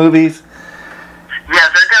between the movies? Yeah,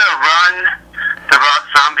 they're going to run the Rob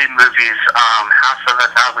Zombie movies, House of a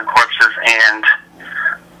Thousand Corpses and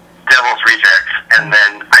Devil's Rejects, and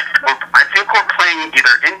then I think we're playing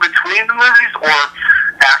either in between the movies or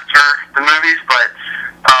after the movies, but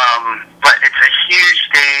it's a huge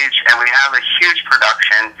stage, and we have a huge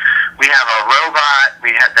production. We have a robot,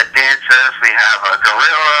 we have the dances, we have a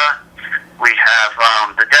gorilla, we have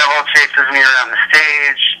the devil chases me around the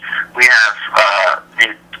stage, we have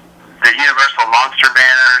the Universal Monster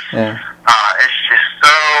banners. Yeah. It's just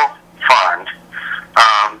so fun.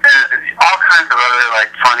 All kinds of other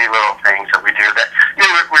like funny little things that we do. That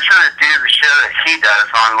we're trying to do the show that he does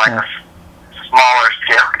on like a smaller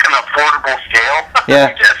scale, like an affordable scale.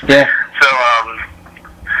 Yeah. Yeah.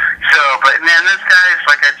 So, but man, this guy's,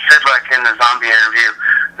 like I said, like in the zombie interview,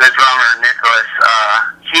 the drummer Nicholas,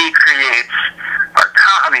 he creates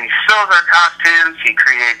he sews our costumes. He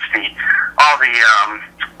creates all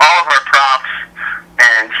of our props,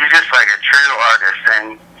 and he's just like a true artist. And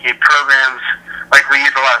he programs, like we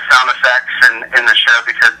use a lot of sound effects in the show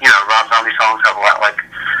because Rob Zombie songs have a lot of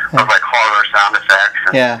horror sound effects.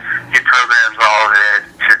 And he programs all of it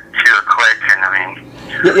to a click, and I mean.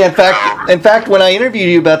 Yeah, in fact, when I interviewed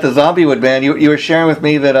you about the Zombiewood band, you were sharing with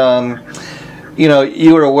me that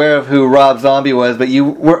you were aware of who Rob Zombie was, but you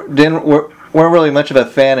weren't really much of a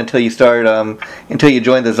fan until you joined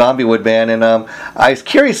the Zombiewood band. And I was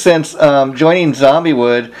curious, since joining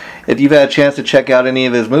Zombiewood, if you've had a chance to check out any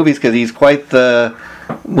of his movies, because he's quite the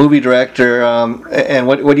movie director. And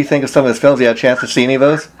what do you think of some of his films? You had a chance to see any of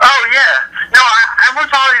those? Oh yeah, no, I was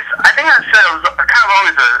always. I think I said I was kind of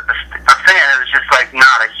always a fan. It was just like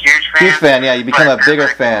not a huge fan. Huge fan, yeah. You become a bigger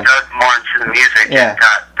fan. Dug more into the music. Yeah. And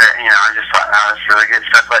got I just thought, that's really good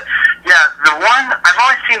stuff. But yeah, the one I've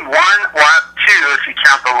only seen two if you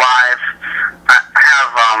count the live. I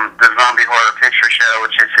have the Zombie Horror Picture Show,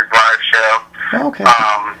 which is his live show. Oh, okay.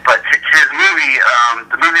 But his movie,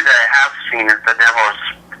 the movie that I have seen is the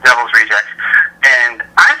Devil's Rejects, and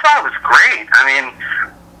I thought it was great. I mean,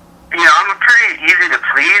 I'm pretty easy to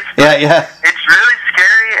please. Yeah. It's really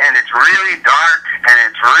scary, and it's really dark, and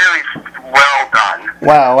it's really well done.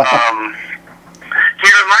 Wow. He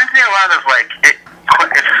reminds me a lot of like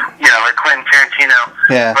Quentin Tarantino.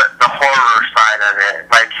 Yeah. But the horror side of it,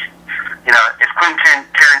 like if Quentin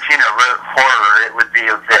Tarantino wrote horror, it would be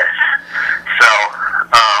of this. So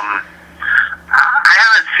I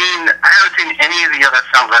haven't seen any of the other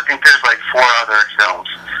films. I think there's like 4 other films,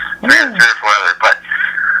 three or 4 other, but.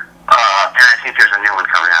 And I think there's a new one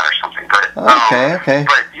coming out or something. But okay.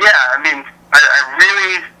 But yeah, I mean, I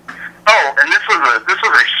really. Oh, and this was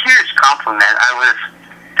a huge compliment. I was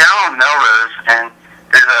down on Melrose, and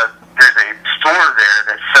there's a store there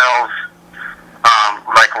that sells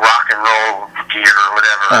like rock and roll gear or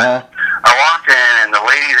whatever. I walked in, and the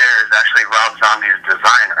lady there is actually Rob Zombie's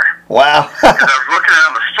designer. Wow. Because I was looking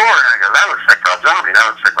around the store, and I go, that looks like Rob Zombie. That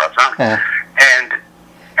looks like Rob Zombie.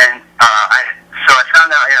 So I found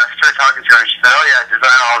out, I started talking to her, and she said, oh yeah, I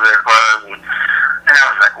design all of their clothes, and I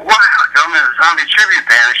was like, wow, I'm in the Zombie Tribute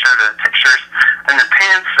Band. I showed her the pictures, and the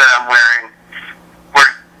pants that I'm wearing were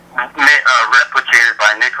replicated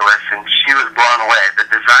by Nicholas, and she was blown away. The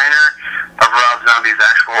designer of Rob Zombie's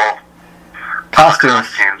actual costumes.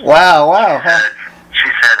 Wow. She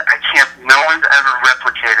said, no one's ever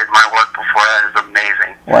replicated my work before. That is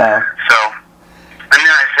amazing. Wow. So, and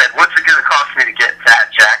then I said, what's it going to cost me to get that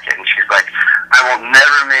jacket? And she's like, I will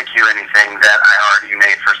never make you anything that I already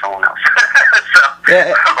made for someone else. So,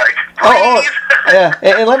 I'm like, please. Yeah.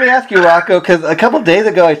 And let me ask you, Rocco, because a couple days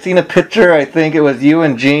ago I seen a picture, I think it was you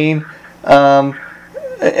and Gene,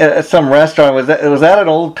 at some restaurant. Was that an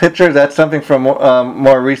old picture? Is that something from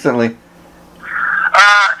more recently?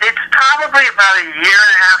 It's probably about a year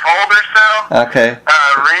and a half old or so. Okay.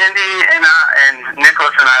 Randy and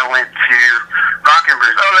Nicholas and I went to Rock and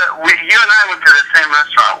Brews. You and I went to the same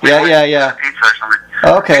restaurant. Yeah. Pizza or something.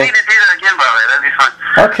 Okay. We need to do that again, by the way. That'd be fun.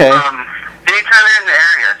 Okay. Anytime you're in the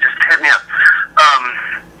area, just hit me up.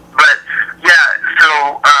 But yeah,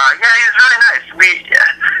 Yeah, he was really nice.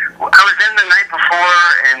 I was in the night before,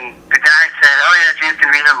 and the guy said, "Oh yeah, Gene's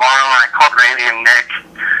gonna be here tomorrow." And I called Randy and Nick,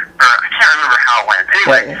 or I can't remember how it went.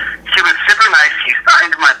 Anyway, he was super nice. He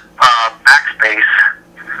signed my backspace,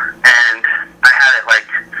 and I had it like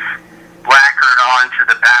lacquered onto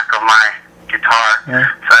the back of my guitar. Yeah.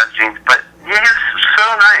 So that's Gene's. But he was so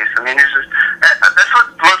nice. I mean, he's just that's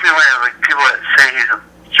what blows me away. Like people that say he's a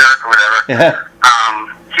jerk or whatever. Yeah.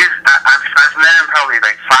 I've met him probably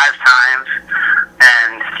like 5 times,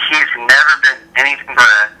 and he's never been anything but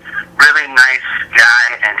a really nice guy,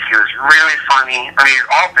 and he was really funny. I mean, he's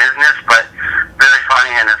all business, but really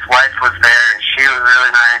funny, and his wife was there, and she was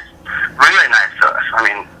really nice to us. I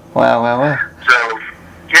mean, wow. So,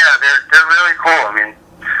 yeah, they're really cool. I mean,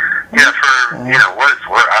 for, what it's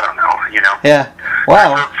worth, I don't know, Yeah,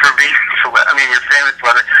 wow. For being, I mean, you're famous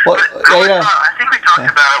for it. Well, I think we talked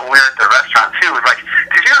about it when we were at the restaurant, too. It was like,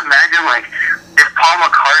 could you imagine, like, if Paul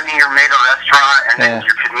McCartney made a restaurant and then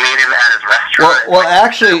you could meet him at his restaurant? Well,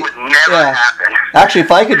 actually, it would never happen. Actually,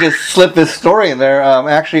 if I could just slip this story in there,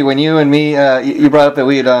 actually, when you and me, you brought up that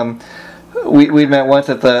we'd met once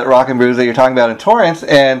at the Rock and Brews that you're talking about in Torrance,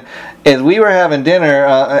 and as we were having dinner,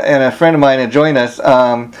 and a friend of mine had joined us,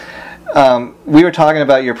 we were talking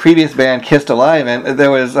about your previous band, Kissed Alive, and there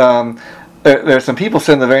was there's some people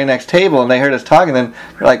sitting at the very next table, and they heard us talking, and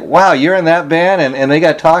they're like, "Wow, you're in that band?" And they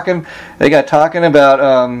got talking about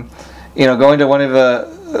going to one of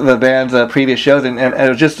the band's previous shows, and it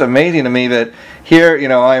was just amazing to me that here,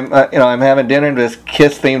 I'm having dinner in this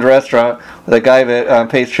Kiss themed restaurant with a guy that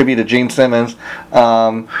pays tribute to Gene Simmons,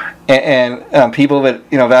 and people that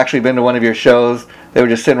have actually been to one of your shows. They were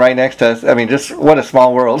just sitting right next to us. I mean, just what a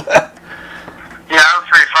small world. Yeah, that was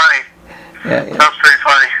pretty funny. Yeah. That was pretty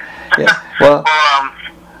funny. Yeah. Well,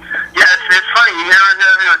 it's funny. You never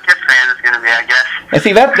know who a Kiss fan is going to be, I guess. And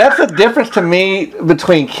see, that's the difference to me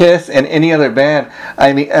between Kiss and any other band.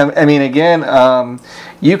 I mean, again,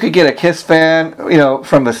 you could get a Kiss fan,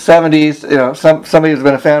 from the '70s, somebody who's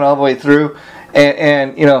been a fan all the way through.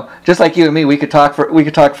 And just like you and me, we could talk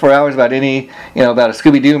for hours about any about a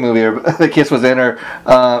Scooby-Doo movie or the Kiss was in, or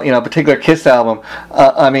a particular Kiss album.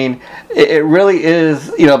 I mean, it really is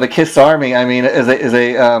the Kiss Army. I mean, as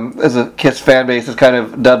a Kiss fan base has kind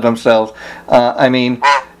of dubbed themselves. I mean,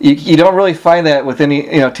 you don't really find that with any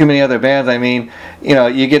too many other bands. I mean,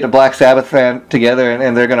 you get the Black Sabbath fan together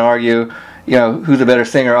and they're going to argue who's a better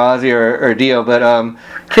singer, Ozzy or Dio. But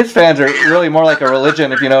Kiss fans are really more like a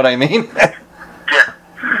religion, if you know what I mean.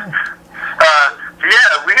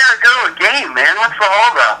 Yeah, we gotta go to a game, man. What's the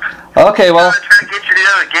holdup? Okay, well. I'm trying to get you to the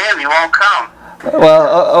other game. You won't come.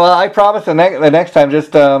 Well, I promise the next time.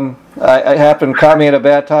 Just I happened caught me at a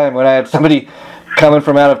bad time when I had somebody coming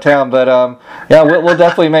from out of town. But yeah, we'll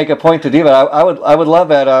definitely make a point to do that. I would love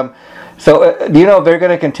that. So do you know if they're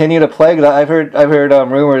going to continue to play? I've heard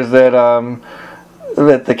rumors that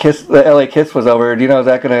that the LA Kiss was over. Do you know is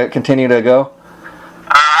that going to continue to go?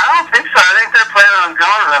 I don't think so. I think they're planning on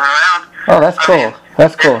going around. Oh, that's cool.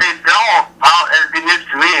 That's cool. If they don't, it'd be news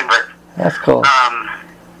to me, but... That's cool. Yeah,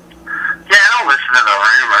 I don't listen to the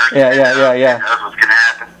rumors. Yeah. Who knows what's going to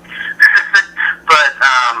happen. But,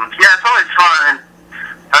 yeah, it's always fun, and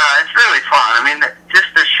it's really fun. I mean, just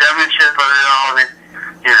the showmanship of it all,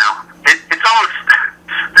 it's almost...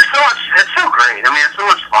 There's so much... It's so great. I mean, it's so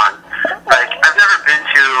much fun. Like, have you ever been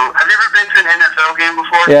to an NFL game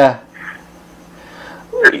before? Yeah.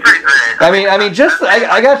 It's pretty great. I mean, just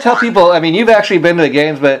I gotta tell people. I mean, you've actually been to the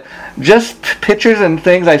games, but just pictures and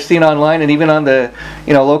things I've seen online, and even on the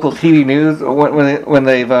local TV news when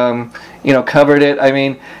they've covered it. I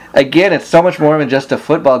mean, again, it's so much more than just a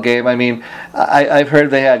football game. I mean, I've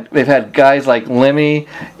heard they've had guys like Lemmy,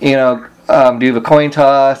 do the coin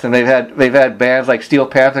toss, and they've had bands like Steel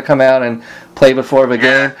Panther come out and play before the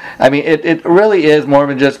game. I mean, it really is more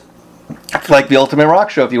than just. It's like the ultimate rock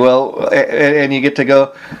show, if you will, and you get to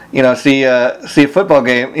go, see a football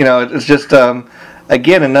game. It's just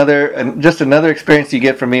again another experience you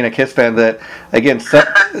get from being a Kiss fan. That again,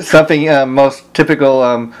 something most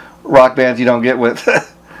typical rock bands you don't get with.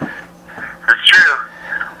 That's true.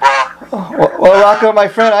 Well, Rocco, my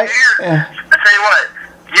friend, I tell you what,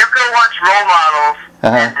 you go watch Role Models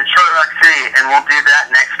in Detroit Rock City, and we'll do that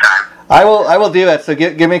next time. I will do that. So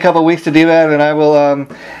give me a couple of weeks to do that, and I will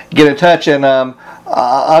get in touch, and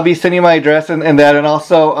I'll be sending you my address and that, and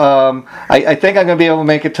also I think I'm going to be able to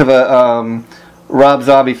make it to the Rob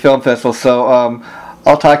Zombie Film Festival. So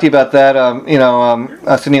I'll talk to you about that. I'll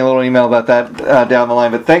send you a little email about that down the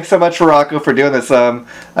line. But thanks so much, Rocco, for doing this.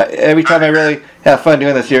 Every time I really have fun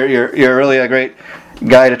doing this. You're really a great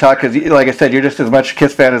guy to talk, because, like I said, you're just as much a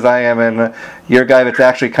Kiss fan as I am, and you're a guy that's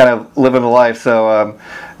actually kind of living the life. So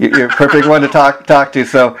you're a perfect one to talk to.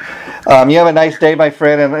 So you have a nice day, my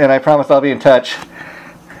friend, and I promise I'll be in touch. Okay,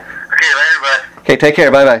 later, bud. Okay, take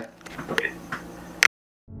care. Bye bye.